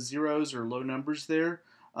of zeros or low numbers there,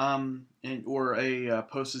 or a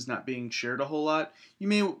post is not being shared a whole lot, you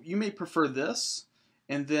may prefer this,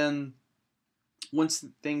 and then once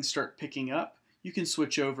things start picking up, you can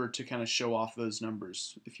switch over to kind of show off those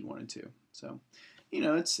numbers if you wanted to. So, you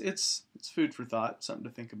know, it's food for thought, something to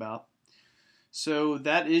think about. So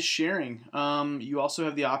that is sharing. You also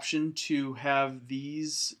have the option to have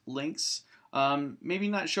these links maybe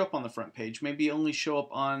not show up on the front page, maybe only show up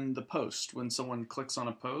on the post when someone clicks on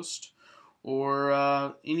a post,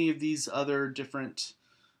 or any of these other different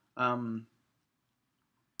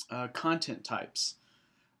content types.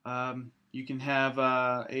 You can have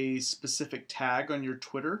a specific tag on your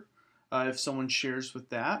Twitter if someone shares with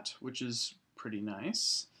that, which is pretty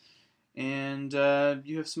nice. And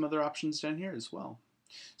you have some other options down here as well.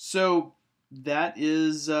 So that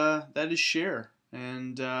is share,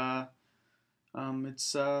 and it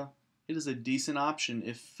is a decent option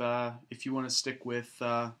if you want to stick with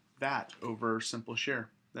that over simple share.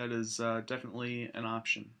 That is definitely an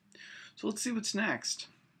option. So let's see what's next.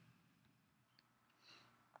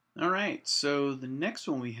 Alright, so the next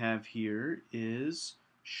one we have here is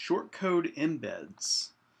shortcode embeds.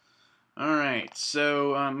 Alright,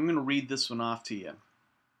 so I'm going to read this one off to you.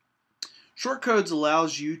 Shortcodes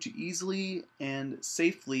allows you to easily and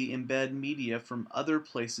safely embed media from other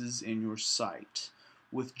places in your site.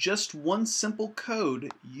 with just one simple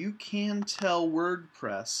code, you can tell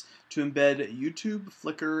WordPress to embed YouTube,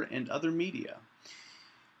 Flickr, and other media.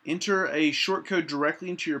 Enter a shortcode directly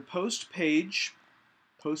into your post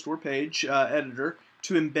or page editor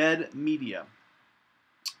to embed media.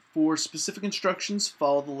 For specific instructions,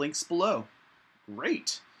 follow the links below.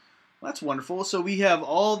 Great. Well, that's wonderful. So we have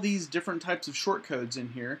all these different types of shortcodes in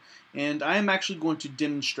here, and I am actually going to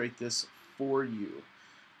demonstrate this for you.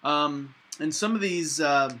 And some of these,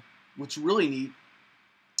 what's really neat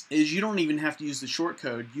is you don't even have to use the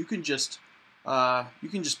shortcode. You can just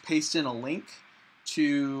paste in a link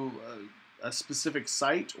to a specific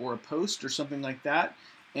site or a post or something like that,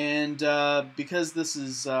 and because this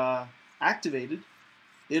is activated,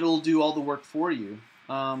 it'll do all the work for you,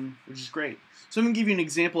 which is great. So I'm going to give you an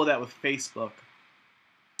example of that with Facebook.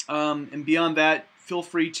 And beyond that, feel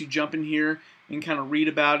free to jump in here and kind of read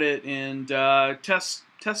about it and test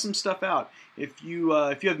some stuff out. If you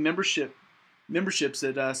have memberships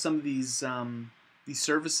at some of these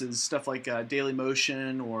services, stuff like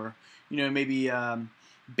Dailymotion, or maybe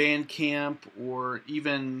Bandcamp, or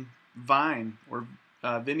even Vine or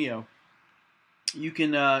Vimeo, you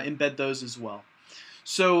can embed those as well.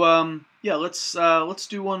 So yeah, let's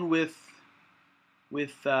do one with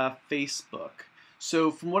Facebook.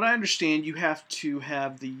 So from what I understand, you have to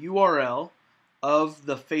have the URL of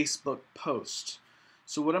the Facebook post.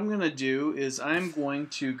 So what I'm going to do is I'm going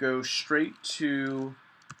to go straight to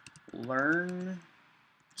Learn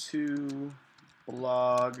to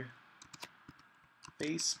Blog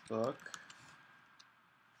Facebook,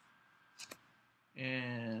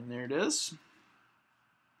 and there it is.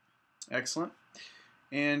 Excellent.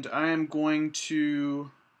 And I am going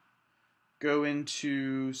to go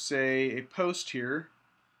into, say, a post here.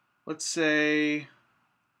 Let's say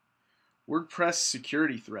WordPress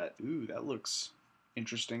security threat. Ooh, that looks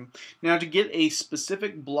interesting. Now, to get a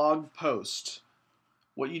specific blog post,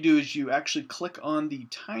 what you do is you actually click on the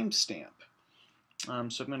timestamp. So I'm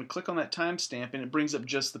going to click on that timestamp, and it brings up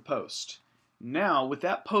just the post. Now, with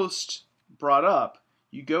that post brought up,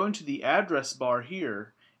 you go into the address bar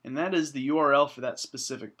here, and that is the URL for that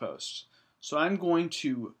specific post. So I'm going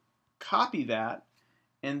to copy that,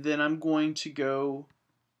 and then I'm going to go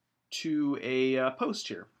to a post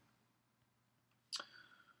here.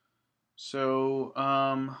 So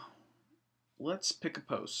let's pick a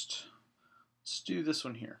post. Let's do this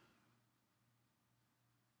one here.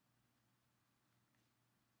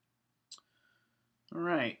 All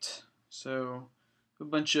right, so a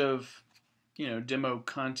bunch of demo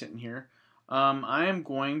content in here. I am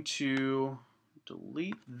going to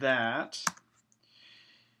delete that,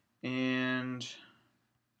 and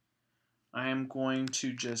I am going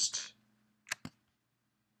to just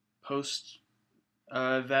post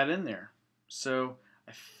that in there. So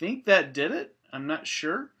I think that did it. I'm not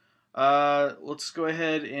sure. Let's go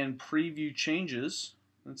ahead and preview changes.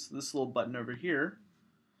 That's this little button over here.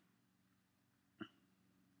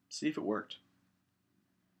 See if it worked.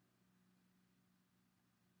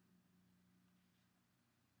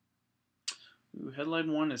 Ooh,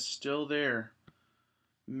 headline 1 is still there.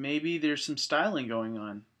 Maybe there's some styling going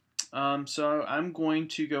on. So I'm going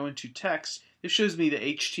to go into text. This shows me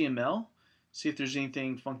the HTML. See if there's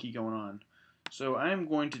anything funky going on. So I'm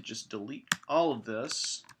going to just delete all of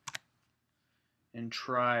this and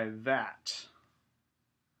try that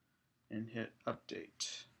and hit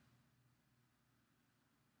update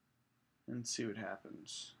and see what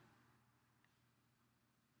happens.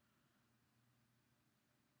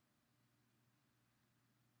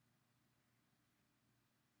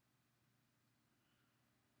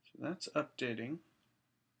 So that's updating.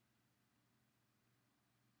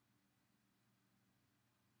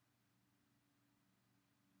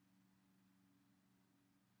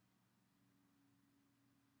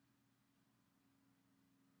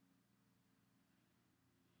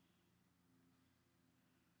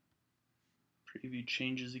 Preview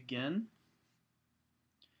changes again.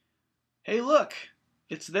 Hey, look,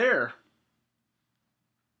 it's there.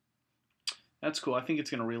 That's cool. I think it's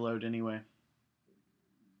going to reload anyway.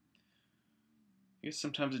 I guess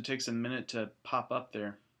sometimes it takes a minute to pop up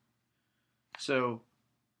there. So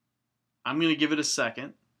I'm going to give it a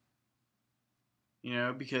second,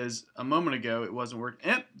 because a moment ago it wasn't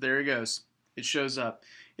working. There it goes. It shows up.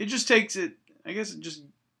 It just takes it. I guess it just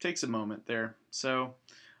takes a moment there. So,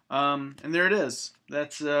 and there it is.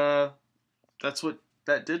 That's what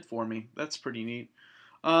that did for me. That's pretty neat.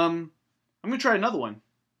 I'm gonna try another one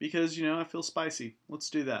because I feel spicy.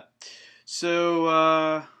 Let's do that.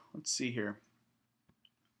 So let's see here.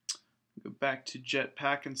 Go back to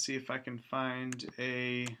Jetpack and see if I can find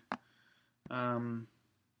a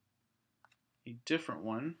a different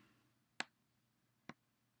one.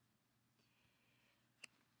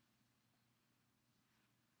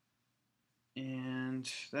 And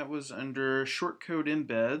that was under shortcode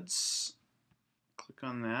embeds. Click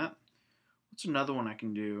on that. What's another one I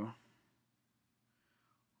can do?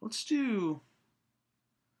 Let's do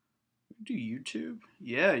YouTube.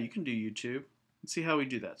 Yeah, you can do YouTube. Let's see how we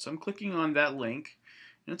do that. So I'm clicking on that link,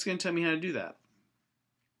 and it's going to tell me how to do that.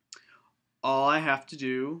 All I have to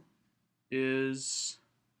do is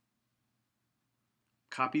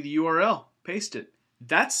copy the URL, paste it.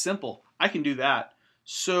 That's simple. I can do that.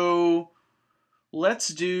 So let's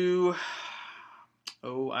do,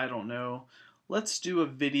 oh, I don't know. Let's do a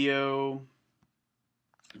video.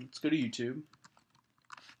 Let's go to YouTube.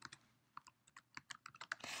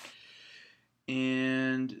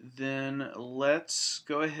 And then let's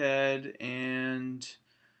go ahead and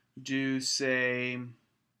do, say,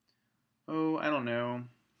 oh, I don't know,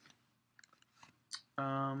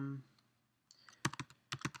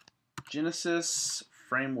 Genesis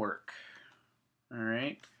framework. All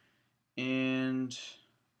right. And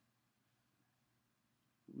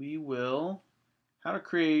we will, how to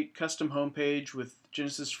create custom homepage with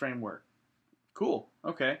Genesis framework. Cool.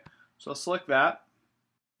 Okay. So I'll select that.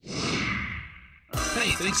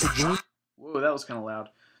 Hey, thanks for joining. Whoa, that was kind of loud.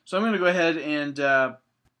 So I'm going to go ahead and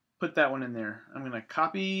put that one in there. I'm going to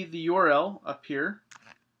copy the URL up here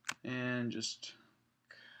and just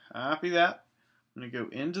copy that. I'm going to go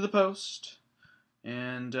into the post,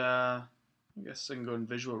 and I guess I can go in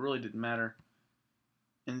visual. It really didn't matter.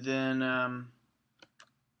 And then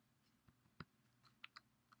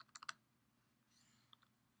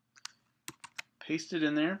paste it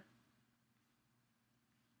in there.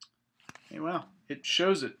 Hey, wow, it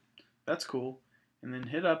shows it. That's cool. And then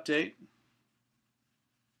hit update.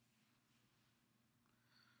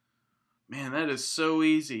 Man, that is so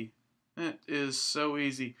easy. That is so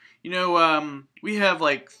easy. You know, we have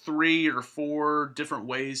like 3 or 4 different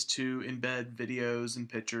ways to embed videos and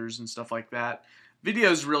pictures and stuff like that.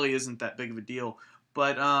 Videos really isn't that big of a deal,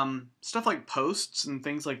 but stuff like posts and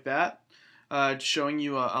things like that, showing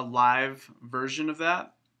you a live version of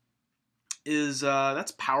that, is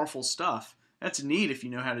that's powerful stuff. That's neat if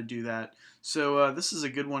you know how to do that. So this is a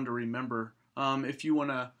good one to remember. If you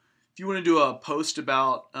wanna do a post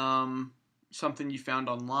about something you found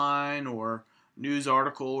online or news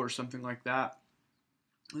article or something like that,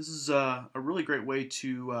 this is a really great way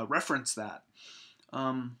to reference that.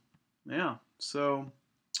 Yeah. So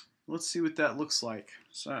let's see what that looks like.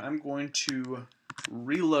 So I'm going to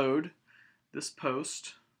reload this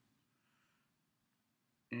post.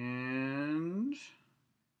 And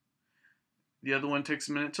the other one takes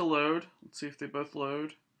a minute to load. Let's see if they both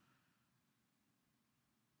load.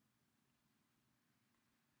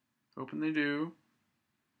 Hoping they do.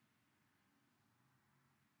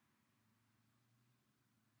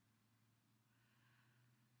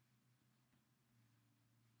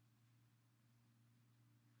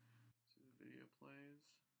 See the video plays.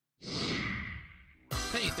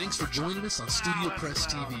 Hey, thanks for joining us on Studio Press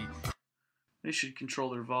TV. They should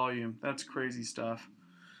control their volume. That's crazy stuff.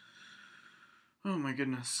 Oh my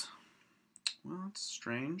goodness. Well, that's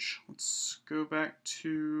strange. Let's go back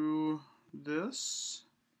to this.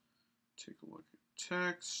 Take a look at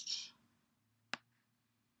text.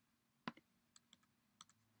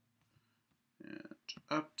 And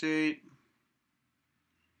update.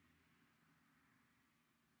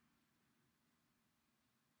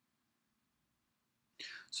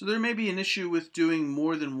 So there may be an issue with doing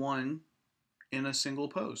more than one in a single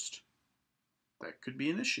post. That could be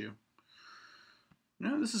an issue.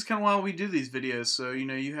 No, this is kind of why we do these videos, so you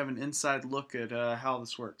know you have an inside look at how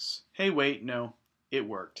this works. Hey, wait, no, it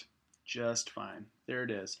worked just fine. There it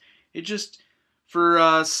is. It just,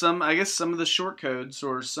 for some, I guess some of the shortcodes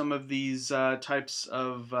or some of these types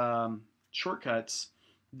of shortcuts,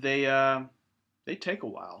 they take a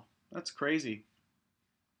while. That's crazy.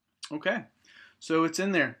 Okay, so it's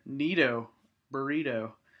in there. Neato,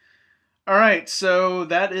 burrito. Alright, so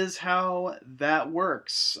that is how that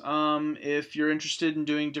works. If you're interested in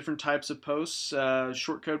doing different types of posts,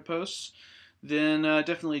 shortcode posts, then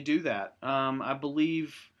definitely do that. I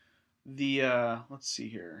believe the, let's see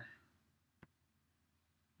here.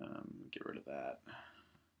 Get rid of that. I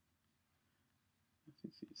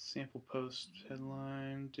think the sample post,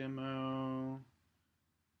 headline, demo.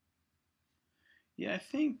 Yeah, I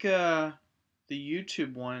think the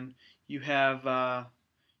YouTube one, you have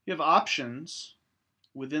options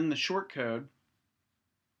within the shortcode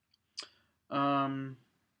to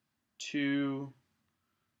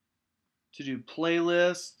do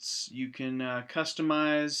playlists. You can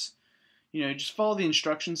customize just follow the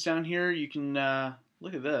instructions down here. You can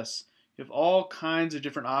look at this. You have all kinds of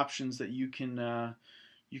different options that you can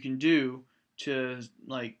do to,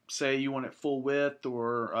 like, say you want it full width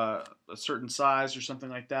or a certain size or something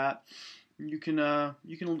like that. You can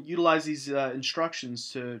utilize these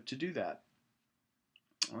instructions to do that.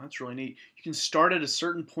 Well, that's really neat. You can start at a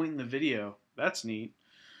certain point in the video. That's neat.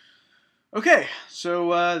 Okay,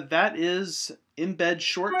 so that is embed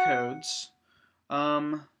shortcodes.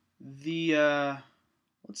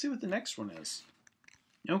 Let's see what the next one is.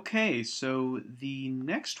 Okay, so the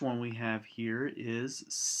next one we have here is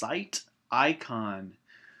site icon.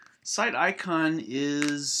 Site icon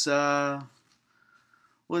is well,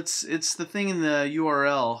 it's the thing in the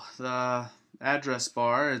URL, the address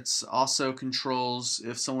bar. It's also controls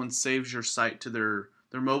if someone saves your site to their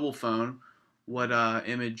mobile phone, what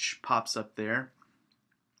image pops up there.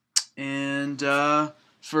 And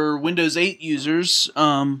for Windows 8 users,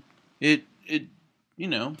 it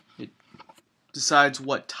decides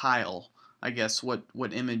what tile, I guess,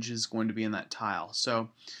 what image is going to be in that tile. So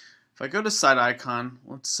if I go to site icon,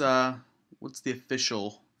 what's the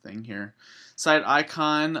official thing here? Site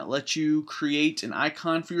icon lets you create an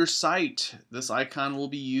icon for your site. This icon will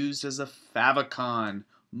be used as a favicon,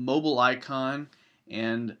 mobile icon,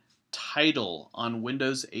 and title on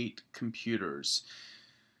Windows 8 computers.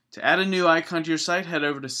 To add a new icon to your site, head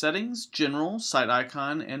over to Settings, General, Site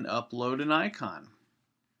Icon, and upload an icon.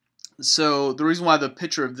 So the reason why the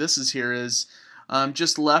picture of this is here is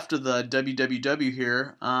just left of the www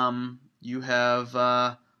here, you have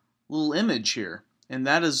a little image here, and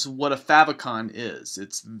that is what a favicon is.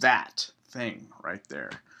 It's that thing right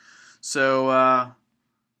there. So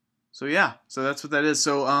yeah, so that's what that is.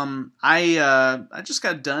 So I just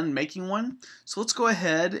got done making one, so let's go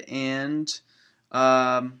ahead and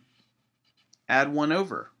add one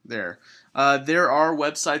over there. There are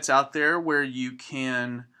websites out there where you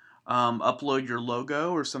can upload your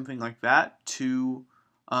logo or something like that to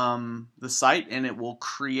the site, and it will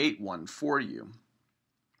create one for you.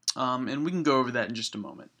 And we can go over that in just a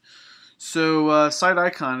moment. So site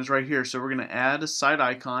icon is right here. So we're going to add a site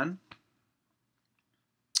icon,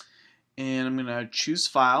 and I'm going to choose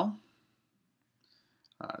File,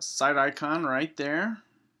 site icon right there.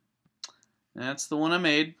 That's the one I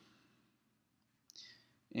made.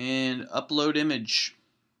 And upload image.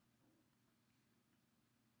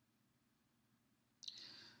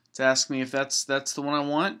 It's asking me if that's the one I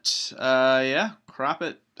want. Yeah, crop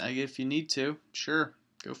it if you need to. Sure,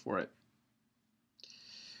 go for it.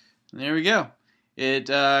 And there we go. It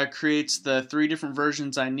creates the 3 different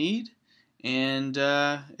versions I need, and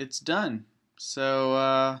it's done.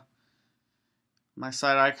 So my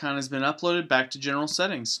site icon has been uploaded back to general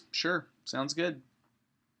settings. Sure, sounds good.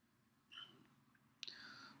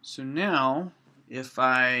 So now, if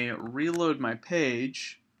I reload my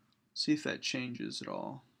page, see if that changes at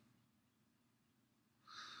all.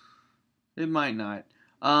 It might not.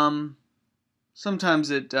 Sometimes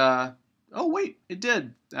it, oh wait, it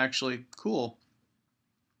did, actually. Cool.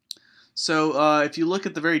 So if you look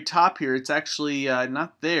at the very top here, it's actually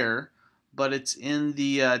not there, but it's in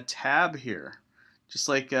the tab here. Just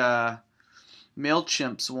like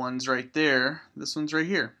MailChimp's one's right there, this one's right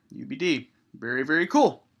here, UBD. Very, very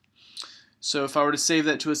cool. So if I were to save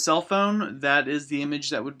that to a cell phone, that is the image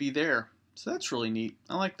that would be there. So that's really neat.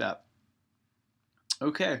 I like that.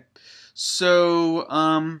 Okay, so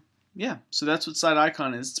yeah, so that's what site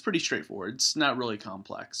icon is. It's pretty straightforward. It's not really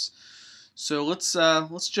complex. So let's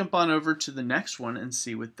jump on over to the next one and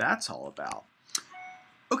see what that's all about.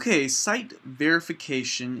 Okay, site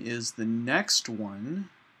verification is the next one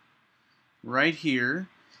right here.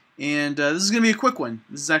 And this is going to be a quick one.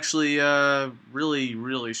 This is actually really,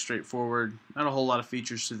 really straightforward. Not a whole lot of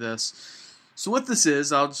features to this. So what this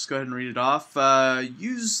is, I'll just go ahead and read it off.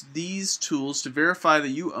 Use these tools to verify that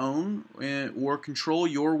you own or control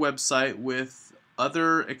your website with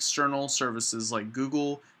other external services like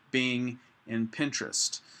Google, Bing, and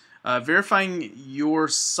Pinterest. Verifying your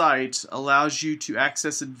site allows you to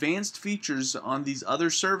access advanced features on these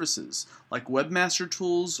other services like Webmaster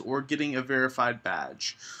Tools or getting a verified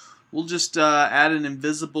badge. We'll just add an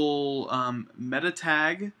invisible meta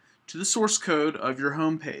tag to the source code of your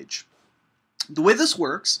home page. The way this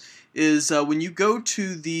works is when you go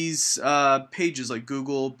to these pages like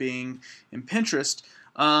Google, Bing, and Pinterest,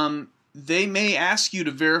 they may ask you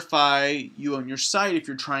to verify you own your site if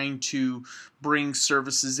you're trying to bring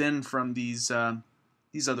services in from these other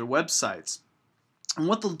websites. And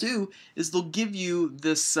what they'll do is they'll give you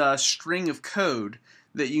this string of code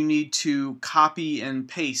that you need to copy and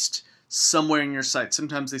paste somewhere in your site.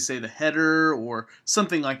 Sometimes they say the header or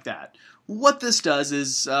something like that. what this does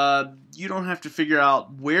is you don't have to figure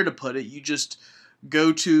out where to put it. You just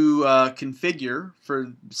go to configure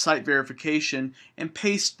for site verification and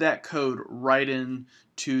paste that code right in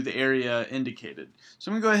to the area indicated.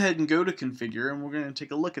 So I'm going to go ahead and go to configure, and we're going to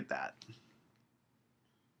take a look at that.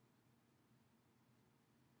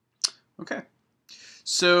 Okay,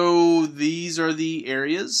 so these are the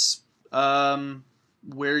areas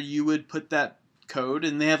where you would put that code,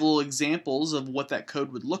 and they have little examples of what that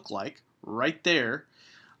code would look like right there.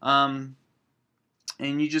 And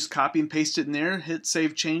you just copy and paste it in there, hit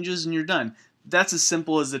save changes, and you're done. That's as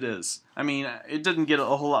simple as it is. I mean, it doesn't get a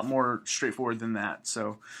whole lot more straightforward than that.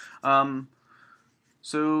 So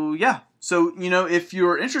yeah. So, you know, if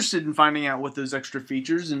you're interested in finding out what those extra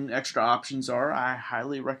features and extra options are, I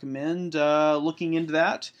highly recommend looking into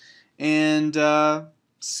that and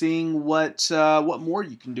seeing what more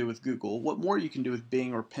you can do with Google, what more you can do with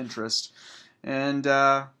Bing or Pinterest, and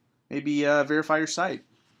maybe verify your site.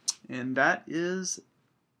 And that is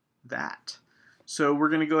that. So we're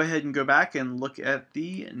going to go ahead and go back and look at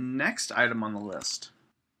the next item on the list.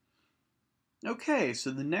 Okay,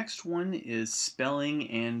 so the next one is spelling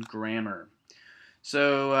and grammar.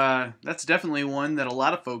 So that's definitely one that a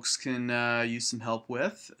lot of folks can use some help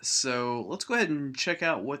with. So let's go ahead and check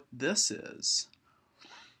out what this is.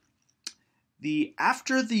 The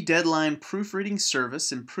After the Deadline proofreading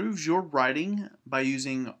service improves your writing by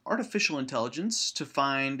using artificial intelligence to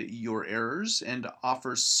find your errors and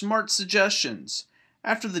offers smart suggestions.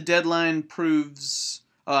 After the Deadline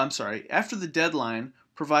After the Deadline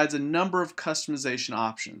provides a number of customization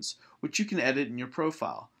options, which you can edit in your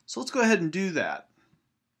profile. So let's go ahead and do that.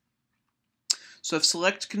 So I've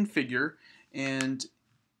selected Configure, and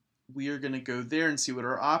we are going to go there and see what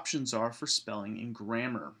our options are for spelling and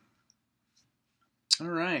grammar. All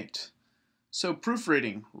right, so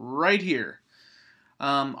proofreading right here.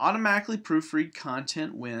 Automatically proofread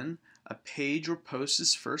content when a page or post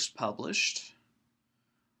is first published,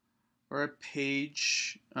 or a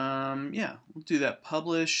page, yeah, we'll do that,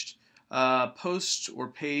 published. Post or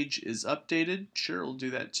page is updated, sure, we'll do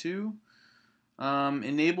that too.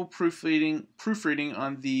 Enable proofreading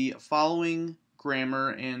on the following grammar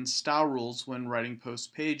and style rules when writing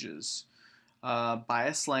post pages.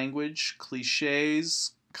 Biased language,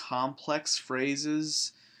 cliches, complex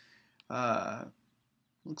phrases,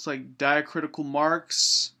 looks like diacritical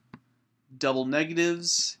marks, double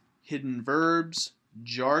negatives, hidden verbs,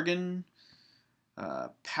 jargon,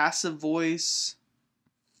 passive voice,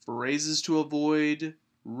 phrases to avoid,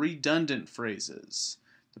 redundant phrases.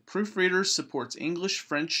 The proofreader supports English,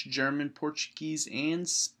 French, German, Portuguese, and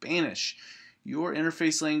Spanish. Your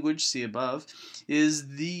interface language, see above, is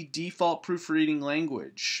the default proofreading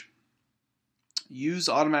language. Use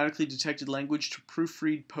automatically detected language to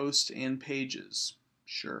proofread posts and pages.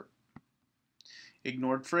 Sure.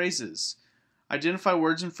 Ignored phrases. Identify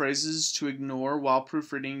words and phrases to ignore while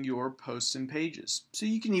proofreading your posts and pages. So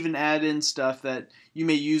you can even add in stuff that you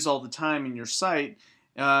may use all the time in your site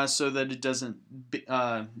so that it doesn't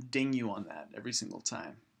ding you on that every single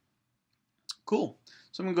time. Cool.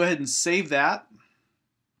 So I'm going to go ahead and save that.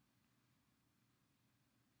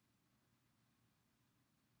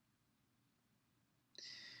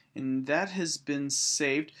 And that has been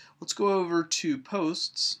saved. Let's go over to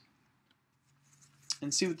posts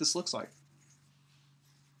and see what this looks like.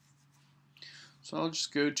 So I'll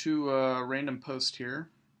just go to a random post here.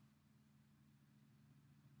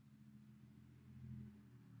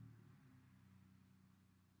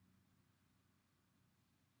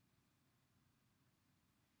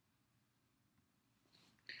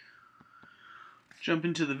 Jump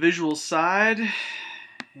into the visual side,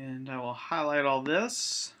 and I will highlight all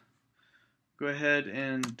this. Go ahead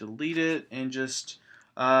and delete it, and just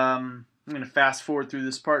I'm going to fast forward through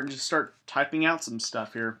this part and just start typing out some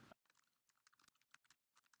stuff here.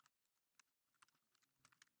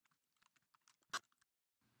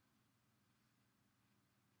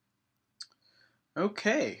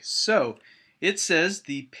 Okay, so it says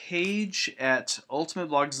the page at Ultimate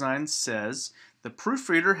Blog Design says the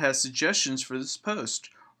proofreader has suggestions for this post.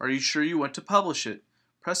 Are you sure you want to publish it?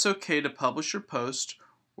 Press OK to publish your post,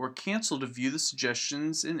 or cancel to view the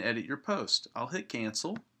suggestions and edit your post. I'll hit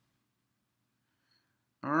cancel.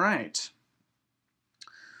 All right.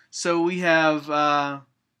 So we have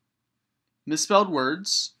misspelled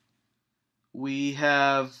words. We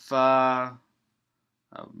have a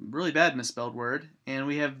really bad misspelled word, and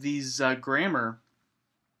we have these grammar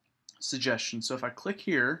suggestions. So if I click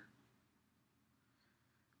here,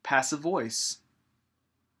 passive voice,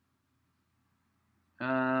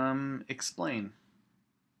 explain.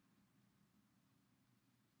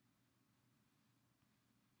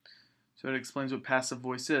 So it explains what passive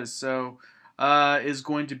voice is. So is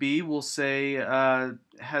going to be, we'll say,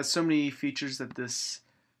 has so many features that this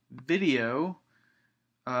video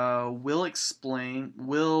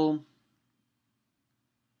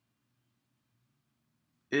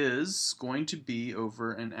is going to be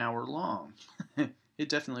over an hour long. It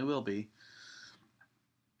definitely will be.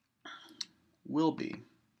 Will be.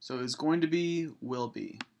 So is going to be, will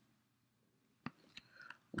be.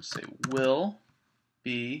 We'll say will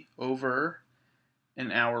be over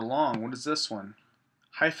an hour long. What is this one?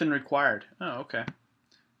 Hyphen required. Oh, okay.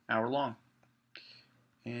 Hour long.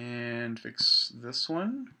 And fix this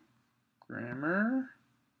one. Grammar.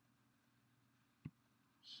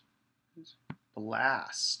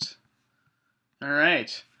 Blast. All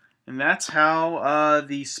right. And that's how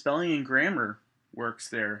the spelling and grammar works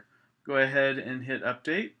there. Go ahead and hit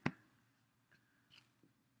update.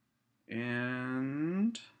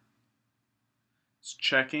 And it's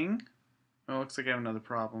checking. Oh, looks like I have another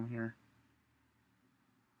problem here.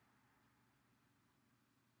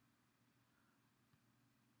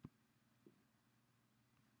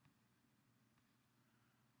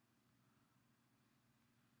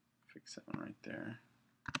 Fix that one right there.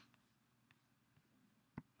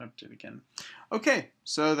 Update again. Okay,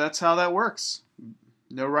 so that's how that works.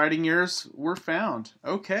 No writing errors were found.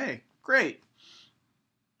 Okay, great.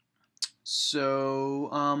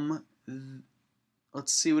 So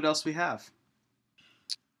let's see what else we have.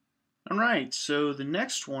 All right, so the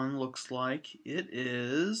next one looks like it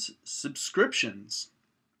is subscriptions.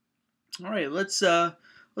 All right, let's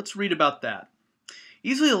read about that.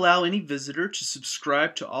 Easily allow any visitor to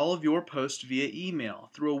subscribe to all of your posts via email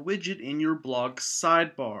through a widget in your blog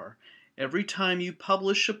sidebar. Every time you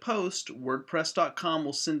publish a post, WordPress.com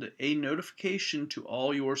will send a notification to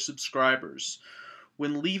all your subscribers.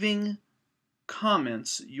 When leaving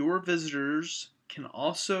comments, your visitors can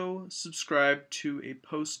also subscribe to a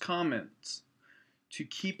post comments to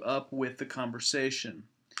keep up with the conversation.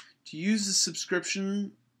 To use the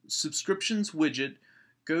subscriptions widget,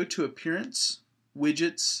 go to Appearance,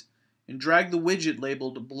 Widgets, and drag the widget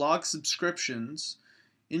labeled Blog Subscriptions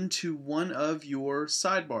into one of your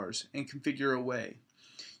sidebars and configure away.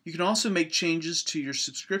 You can also make changes to your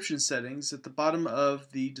subscription settings at the bottom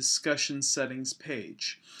of the Discussion Settings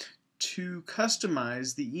page. To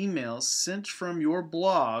customize the emails sent from your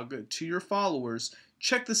blog to your followers,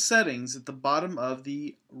 check the settings at the bottom of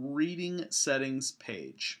the Reading Settings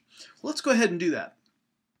page. Let's go ahead and do that.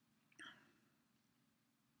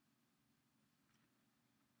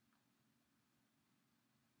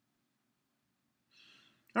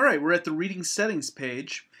 All right, we're at the Reading Settings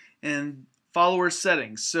page and Follower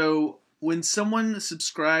Settings. So when someone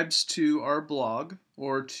subscribes to our blog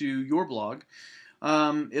or to your blog,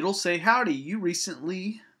 it'll say, "Howdy, you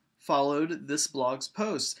recently followed this blog's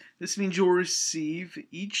post." This means you'll receive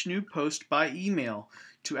each new post by email.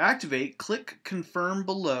 To activate, click Confirm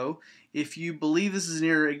below. If you believe this is an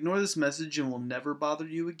error, ignore this message and we'll never bother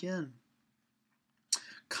you again.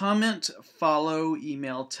 Comment, follow,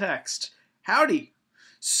 email, text. "Howdy,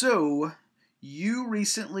 so you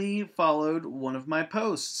recently followed one of my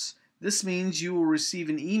posts. This means you will receive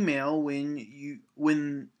an email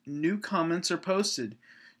when new comments are posted.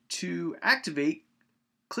 To activate,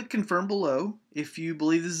 click Confirm below. If you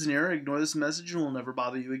believe this is an error, ignore this message and we'll never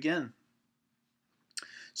bother you again."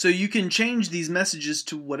 So you can change these messages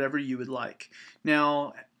to whatever you would like.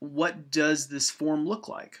 Now, what does this form look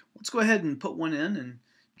like? Let's go ahead and put one in and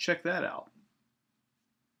check that out.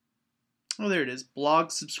 Oh, there it is. Blog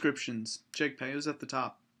subscriptions. Jetpack. It was at the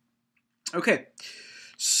top. Okay.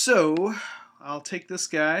 So I'll take this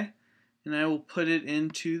guy and I will put it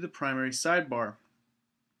into the primary sidebar.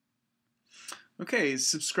 Okay,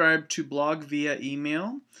 subscribe to blog via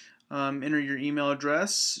email. Enter your email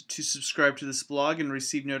address to subscribe to this blog and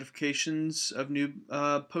receive notifications of new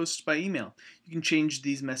posts by email. You can change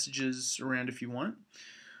these messages around if you want.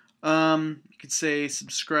 You could say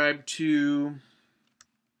subscribe to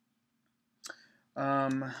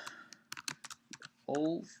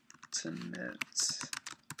Ultimate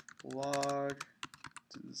Blog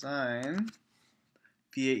Design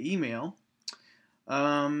via email.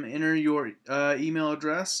 Enter your email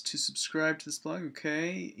address to subscribe to this blog.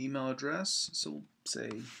 Okay, email address. So we'll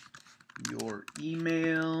say your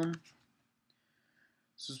email.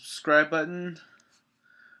 Subscribe button.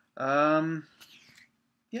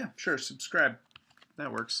 Yeah, sure, subscribe.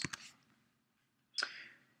 That works.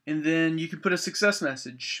 And then you can put a success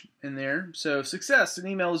message in there. So, success, an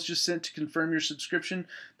email is just sent to confirm your subscription.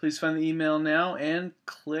 Please find the email now and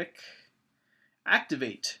click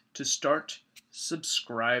activate to start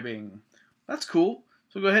subscribing. That's cool.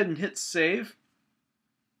 So go ahead and hit save.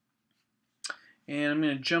 And I'm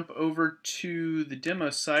going to jump over to the demo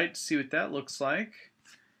site to see what that looks like.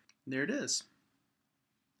 There it is.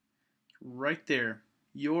 Right there.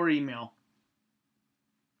 Your email.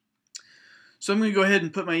 So I'm going to go ahead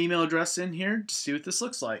and put my email address in here to see what this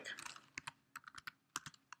looks like.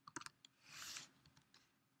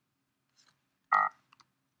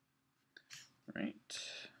 Right.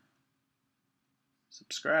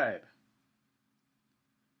 Subscribe.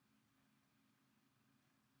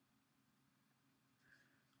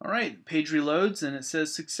 Alright, page reloads and it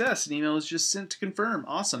says success. An email is just sent to confirm.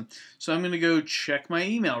 Awesome. So I'm going to go check my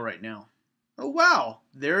email right now. Oh wow,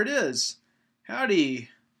 there it is. Howdy.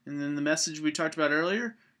 And then the message we talked about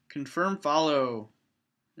earlier, confirm follow.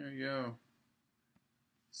 There you go.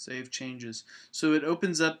 Save changes. So it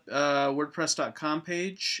opens up WordPress.com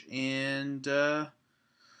page and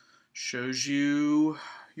shows you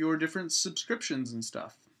your different subscriptions and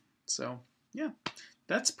stuff. So yeah,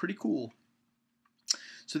 that's pretty cool.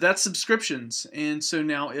 So that's subscriptions. And so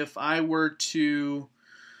now if I were to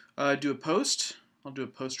do a post, I'll do a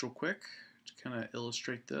post real quick to kind of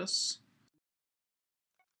illustrate this.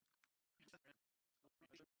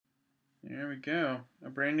 There we go. A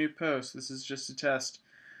brand new post. This is just a test.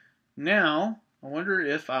 Now, I wonder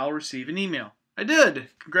if I'll receive an email. I did!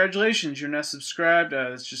 Congratulations, you're now subscribed.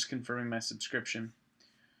 It's just confirming my subscription.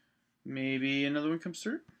 Maybe another one comes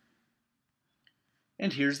through.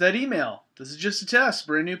 And here's that email. This is just a test,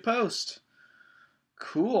 brand new post.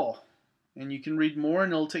 Cool. And you can read more,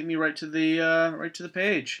 and it'll take me right to the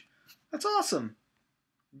page. That's awesome.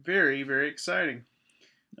 Very, very exciting.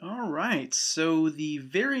 All right. So the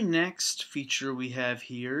very next feature we have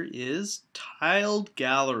here is tiled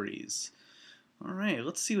galleries. All right.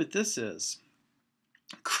 Let's see what this is.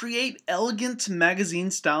 Create elegant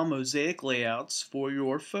magazine-style mosaic layouts for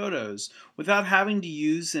your photos without having to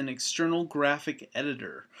use an external graphic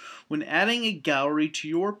editor. When adding a gallery to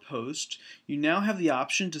your post, you now have the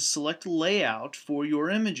option to select a layout for your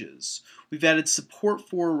images. We've added support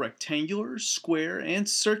for rectangular, square, and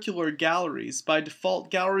circular galleries. By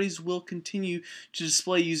default, galleries will continue to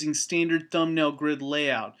display using standard thumbnail grid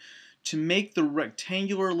layout. To make the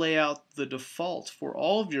rectangular layout the default for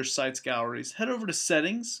all of your site's galleries, head over to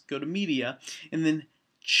Settings, go to Media, and then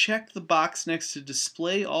check the box next to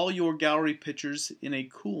Display all your gallery pictures in a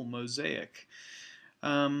cool mosaic.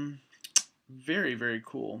 Very, very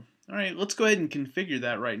cool. All right, let's go ahead and configure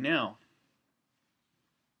that right now.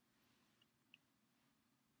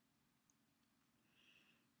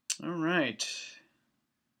 All right.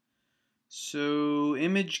 So,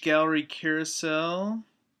 image gallery carousel.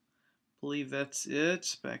 Believe that's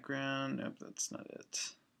it. Background, nope, that's not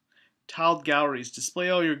it. Tiled galleries.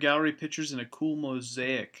 Display all your gallery pictures in a cool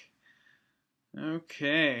mosaic.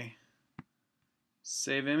 Okay.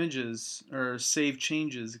 Save images, or save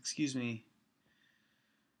changes, excuse me.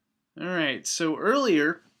 Alright, so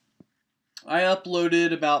earlier I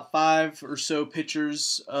uploaded about 5 or so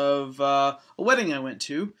pictures of a wedding I went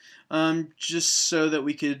to, just so that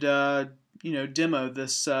we could demo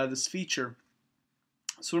this feature.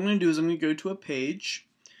 So what I'm going to do is I'm going to go to a page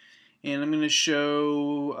and I'm going to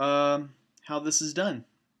show how this is done.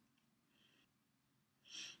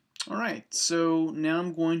 Alright, so now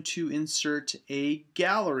I'm going to insert a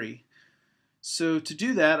gallery. So to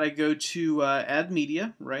do that, I go to Add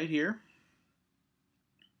Media right here.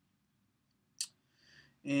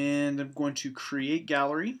 And I'm going to create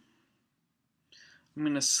gallery. I'm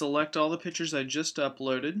going to select all the pictures I just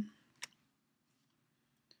uploaded.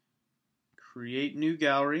 Create new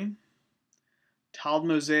gallery. Tiled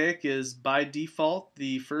mosaic is by default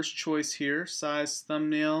the first choice here. Size,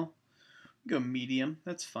 thumbnail, go medium,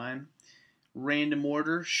 that's fine. Random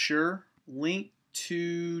order, sure. Link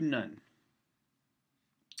to none.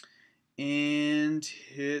 And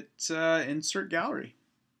hit insert gallery.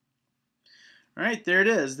 Alright, there it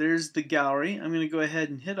is. There's the gallery. I'm going to go ahead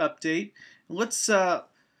and hit update. Let's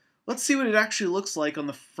see what it actually looks like on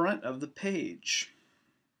the front of the page.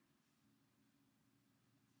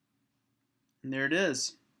 And there it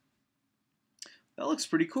is. That looks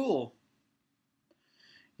pretty cool.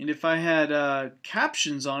 And if I had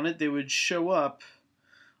captions on it, they would show up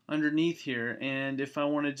underneath here. And if I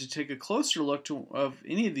wanted to take a closer look of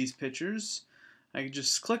any of these pictures, I could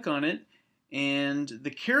just click on it, and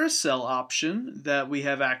the carousel option that we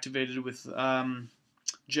have activated with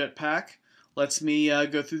Jetpack lets me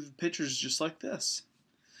go through the pictures just like this.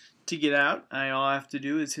 To get out, all I have to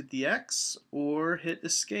do is hit the X or hit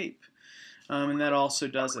escape. And that also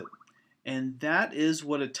does it. And that is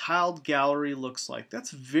what a tiled gallery looks like.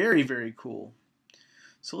 That's very, very cool.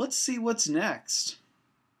 So let's see what's next.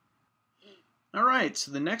 Alright,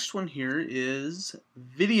 so the next one here is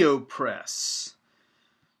Video Press.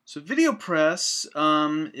 So VideoPress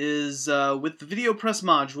is with the VideoPress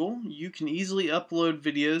module, you can easily upload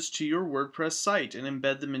videos to your WordPress site and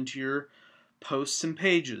embed them into your posts and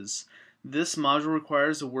pages. This module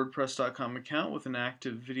requires a WordPress.com account with an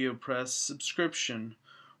active VideoPress subscription.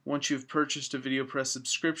 Once you've purchased a VideoPress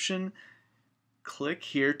subscription, click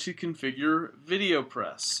here to configure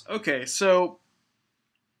VideoPress. Okay, so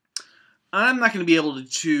I'm not going to be able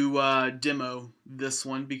to demo this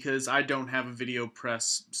one because I don't have a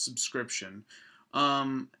VideoPress subscription.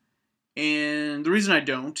 And the reason I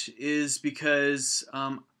don't is because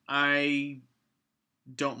I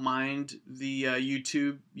don't mind the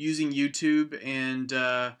using YouTube and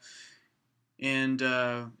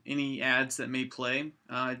any ads that may play.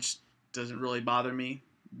 It just doesn't really bother me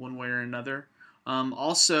one way or another.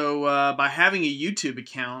 Also, by having a YouTube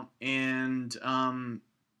account and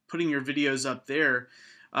putting your videos up there,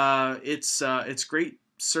 it's great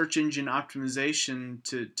search engine optimization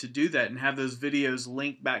to do that and have those videos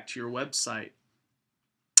linked back to your website,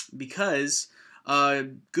 because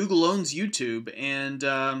Google owns YouTube, and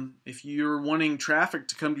if you're wanting traffic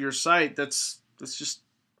to come to your site, that's just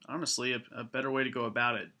honestly a better way to go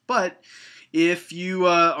about it. But if you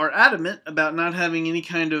are adamant about not having any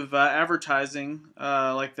kind of advertising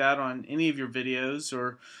like that on any of your videos,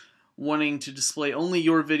 or wanting to display only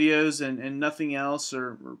your videos and nothing else,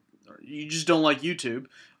 or you just don't like YouTube,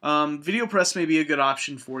 VideoPress may be a good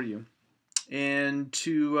option for you. And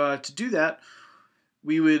to do that,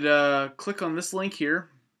 we would click on this link here,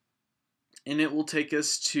 and it will take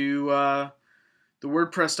us to the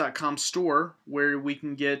WordPress.com store, where we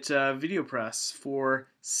can get VideoPress for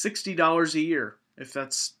 $60 a year, if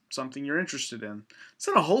that's something you're interested in. It's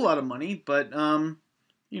not a whole lot of money, but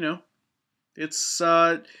you know, it's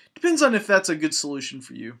depends on if that's a good solution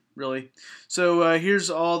for you, really. So here's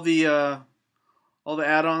all the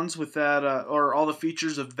add-ons with that, or all the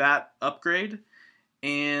features of that upgrade.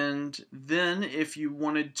 And then if you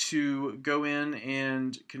wanted to go in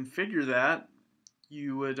and configure that,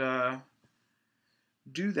 you would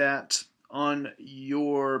do that on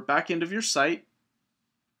your back end of your site,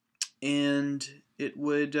 and it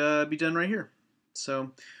would be done right here.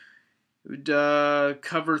 So it would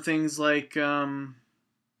cover things like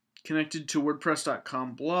connected to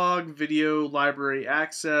WordPress.com blog, video library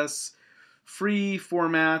access, free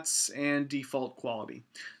formats, and default quality.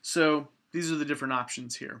 So these are the different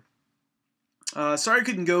options here. Sorry I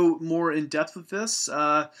couldn't go more in depth with this.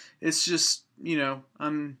 It's just, you know,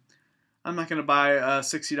 I'm not going to buy a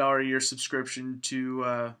 $60 a year subscription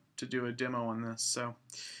to do a demo on this. So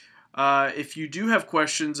if you do have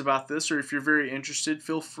questions about this, or if you're very interested,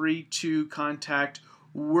 feel free to contact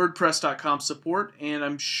WordPress.com support, and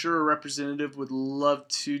I'm sure a representative would love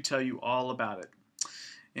to tell you all about it.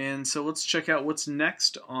 And so let's check out what's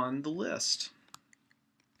next on the list.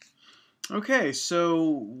 Okay, so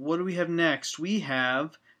what do we have next? We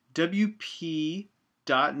have WP.me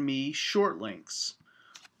short links.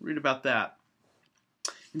 Read about that.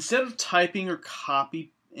 Instead of typing or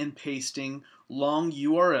copy and pasting long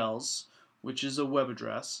URLs, which is a web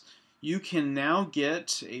address, you can now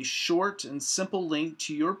get a short and simple link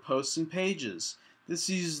to your posts and pages. This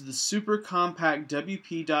uses the super compact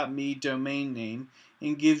WP.me domain name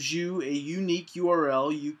and gives you a unique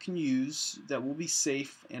URL you can use that will be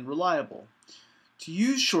safe and reliable. To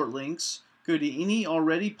use short links, go to any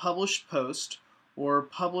already published post or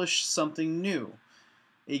publish something new.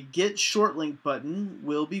 A Get Short Link button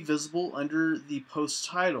will be visible under the post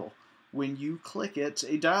title. When you click it,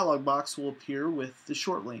 a dialog box will appear with the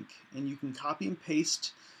short link, and you can copy and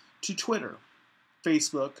paste to Twitter,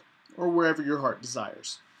 Facebook, or wherever your heart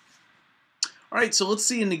desires. Alright, so let's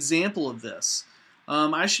see an example of this.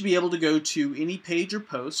 I should be able to go to any page or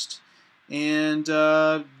post and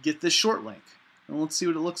get this short link. And let's see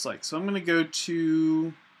what it looks like. So I'm going to go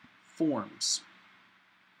to Forms.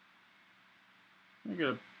 I'm going to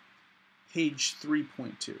go to page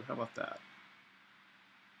 3.2. How about that?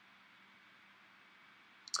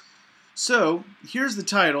 So here's the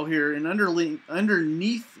title here, and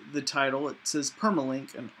underneath the title it says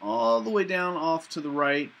permalink, and all the way down off to the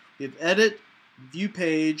right we have Edit, View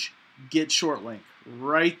Page, Get Short Link.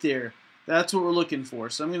 Right there. That's what we're looking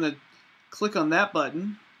for. So I'm going to click on that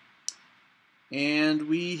button, and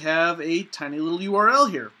we have a tiny little URL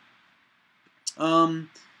here.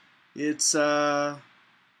 It's you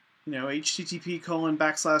know, http://wp.me/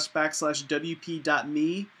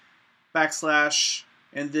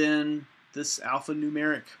 and then this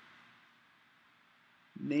alphanumeric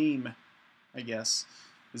name, I guess,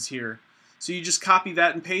 is here. So you just copy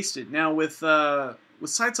that and paste it. Now with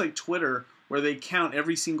sites like Twitter, where they count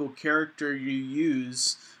every single character you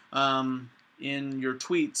use in your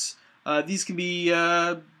tweets, these can be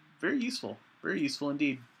very useful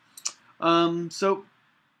indeed. So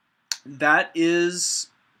that is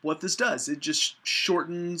what this does. It just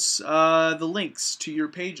shortens the links to your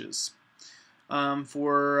pages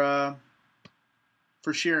for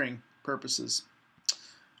sharing purposes.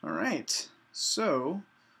 All right, so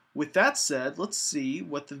with that said, let's see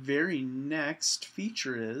what the very next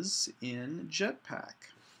feature is in Jetpack.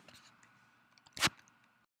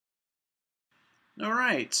 All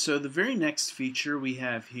right, so the very next feature we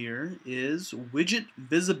have here is widget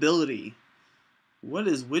visibility. What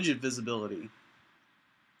is widget visibility?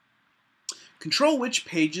 Control which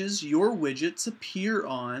pages your widgets appear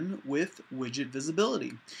on with widget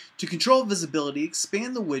visibility. To control visibility,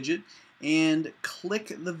 expand the widget and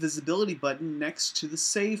click the visibility button next to the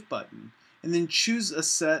save button, and then choose a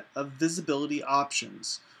set of visibility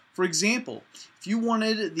options. For example, if you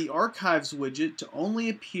wanted the archives widget to only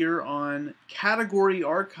appear on category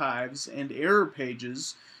archives and error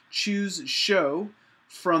pages, choose show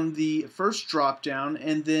from the first drop-down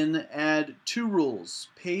and then add two rules.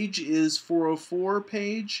 Page is 404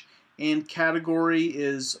 page and category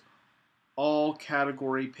is all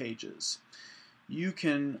category pages. You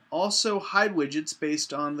can also hide widgets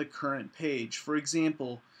based on the current page. For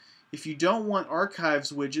example, if you don't want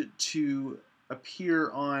archives widget to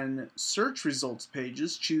appear on search results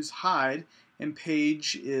pages, choose hide and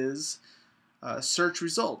page is search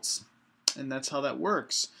results. And that's how that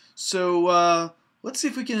works. So let's see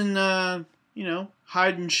if we can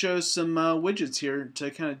hide and show some widgets here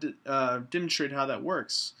to kind of demonstrate how that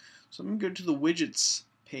works. So I'm going to go to the widgets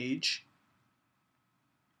page,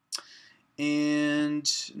 and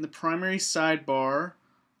in the primary sidebar,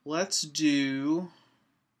 let's do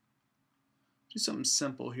something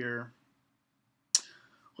simple here.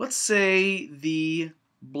 Let's say the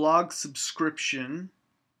blog subscription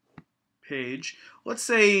page. Let's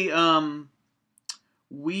say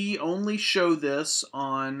we only show this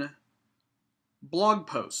on blog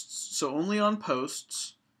posts, so only on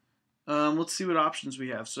posts. Let's see what options we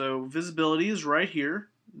have. So visibility is right here,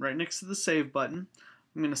 right next to the save button.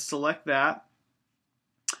 I'm going to select that,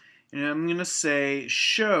 and I'm going to say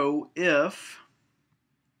show if,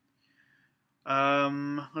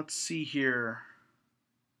 let's see here,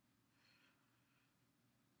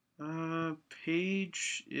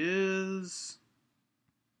 page is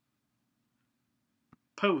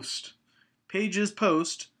post. Page is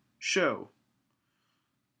post, show.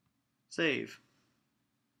 Save.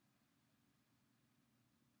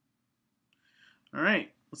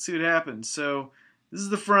 Alright, let's see what happens. So this is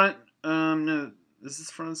the front. No, this is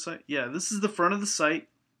the front of the site. Yeah, this is the front of the site.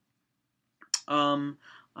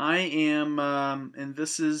 I am, and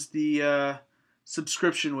this is the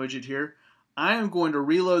subscription widget here. I am going to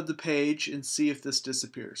reload the page and see if this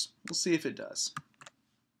disappears. We'll see if it does.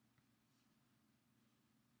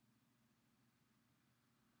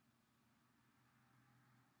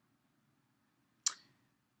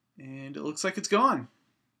 And it looks like it's gone.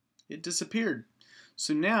 It disappeared.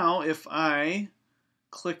 So now if I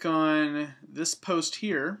click on this post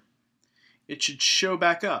here, it should show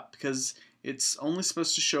back up because it's only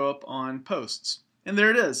supposed to show up on posts. And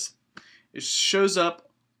there it is. It shows up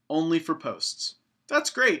only for posts. That's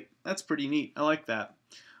great. That's pretty neat. I like that.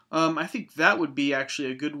 I think that would be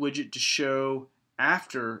actually a good widget to show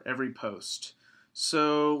after every post.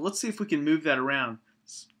 So let's see if we can move that around.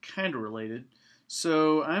 It's kind of related.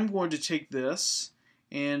 So I'm going to take this,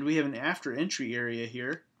 and we have an after entry area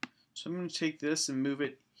here. So I'm going to take this and move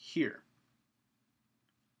it here.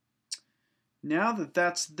 Now that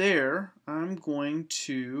that's there, I'm going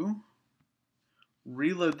to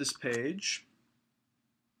reload this page.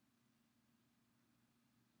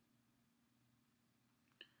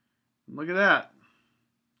 Look at that.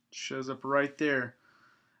 It shows up right there.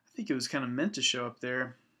 I think it was kind of meant to show up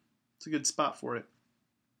there. It's a good spot for it.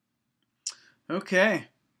 Okay,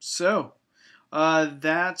 so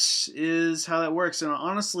that is how that works. And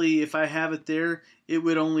honestly, if I have it there, it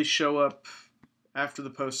would only show up after the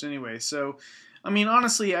post anyway. So, I mean,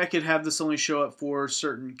 honestly, I could have this only show up for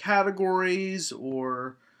certain categories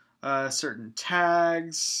or certain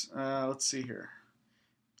tags. Let's see here.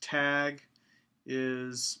 Tag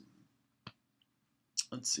is,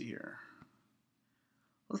 let's see here.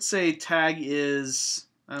 Let's say tag is,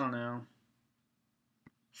 I don't know,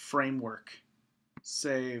 framework.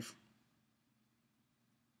 Save.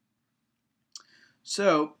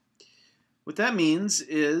 So what that means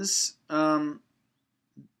is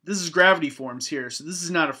this is Gravity Forms here, so this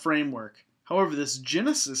is not a framework. However, this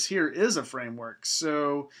Genesis here is a framework.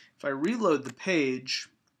 So if I reload the page,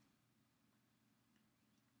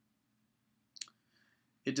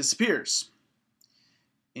 it disappears.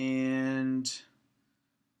 and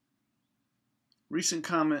recent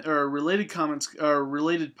comment or related comments or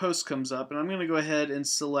related post comes up, and I'm going to go ahead and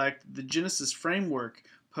select the Genesis framework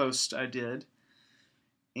post I did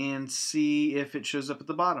and see if it shows up at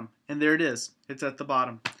the bottom. And there it is. It's at the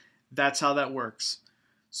bottom. That's how that works.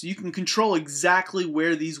 So you can control exactly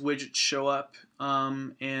where these widgets show up,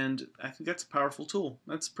 and I think that's a powerful tool.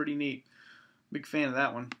 That's pretty neat. Big fan of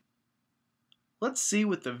that one. Let's see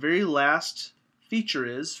what the very last feature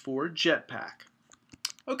is for Jetpack.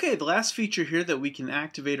 Okay, the last feature here that we can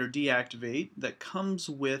activate or deactivate that comes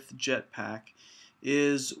with Jetpack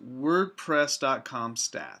is WordPress.com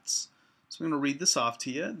stats. So I'm going to read this off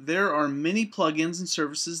to you. There are many plugins and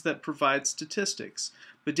services that provide statistics,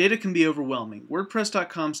 but data can be overwhelming.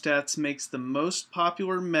 WordPress.com stats makes the most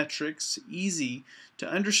popular metrics easy to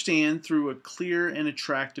understand through a clear and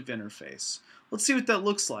attractive interface. Let's see what that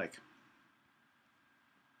looks like.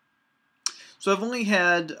 So I've only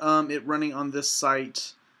had it running on this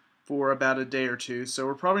site for about a day or two, so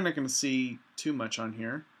we're probably not going to see too much on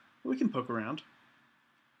here. But we can poke around.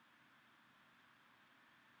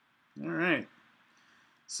 Alright,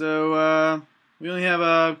 so we only have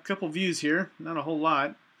a couple views here, not a whole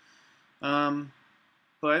lot,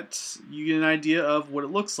 but you get an idea of what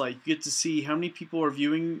it looks like. You get to see how many people are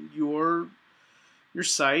viewing your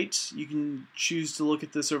site. You can choose to look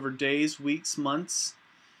at this over days, weeks, months,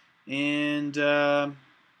 and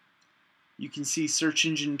you can see search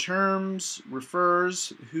engine terms,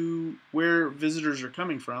 refers, where visitors are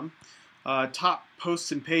coming from, top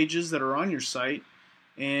posts and pages that are on your site,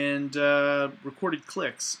 and recorded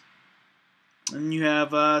clicks. And you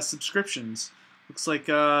have subscriptions. Looks like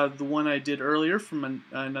the one I did earlier from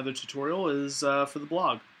another tutorial is for the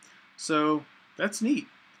blog. So that's neat.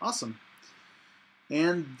 Awesome.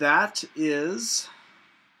 And that is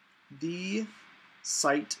the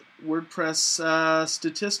site WordPress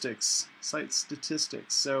statistics. Site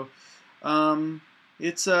statistics. So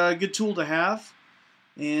it's a good tool to have,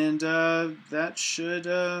 and that should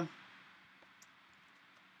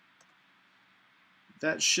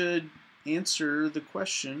answer the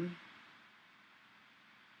question,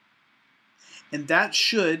 and that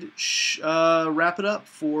should wrap it up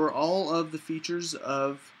for all of the features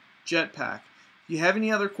of Jetpack. If you have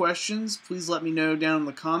any other questions, please let me know down in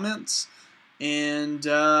the comments, and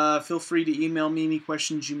feel free to email me any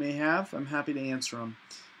questions you may have. I'm happy to answer them.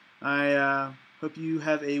 I hope you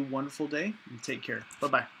have a wonderful day, and take care.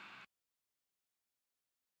 Bye-bye.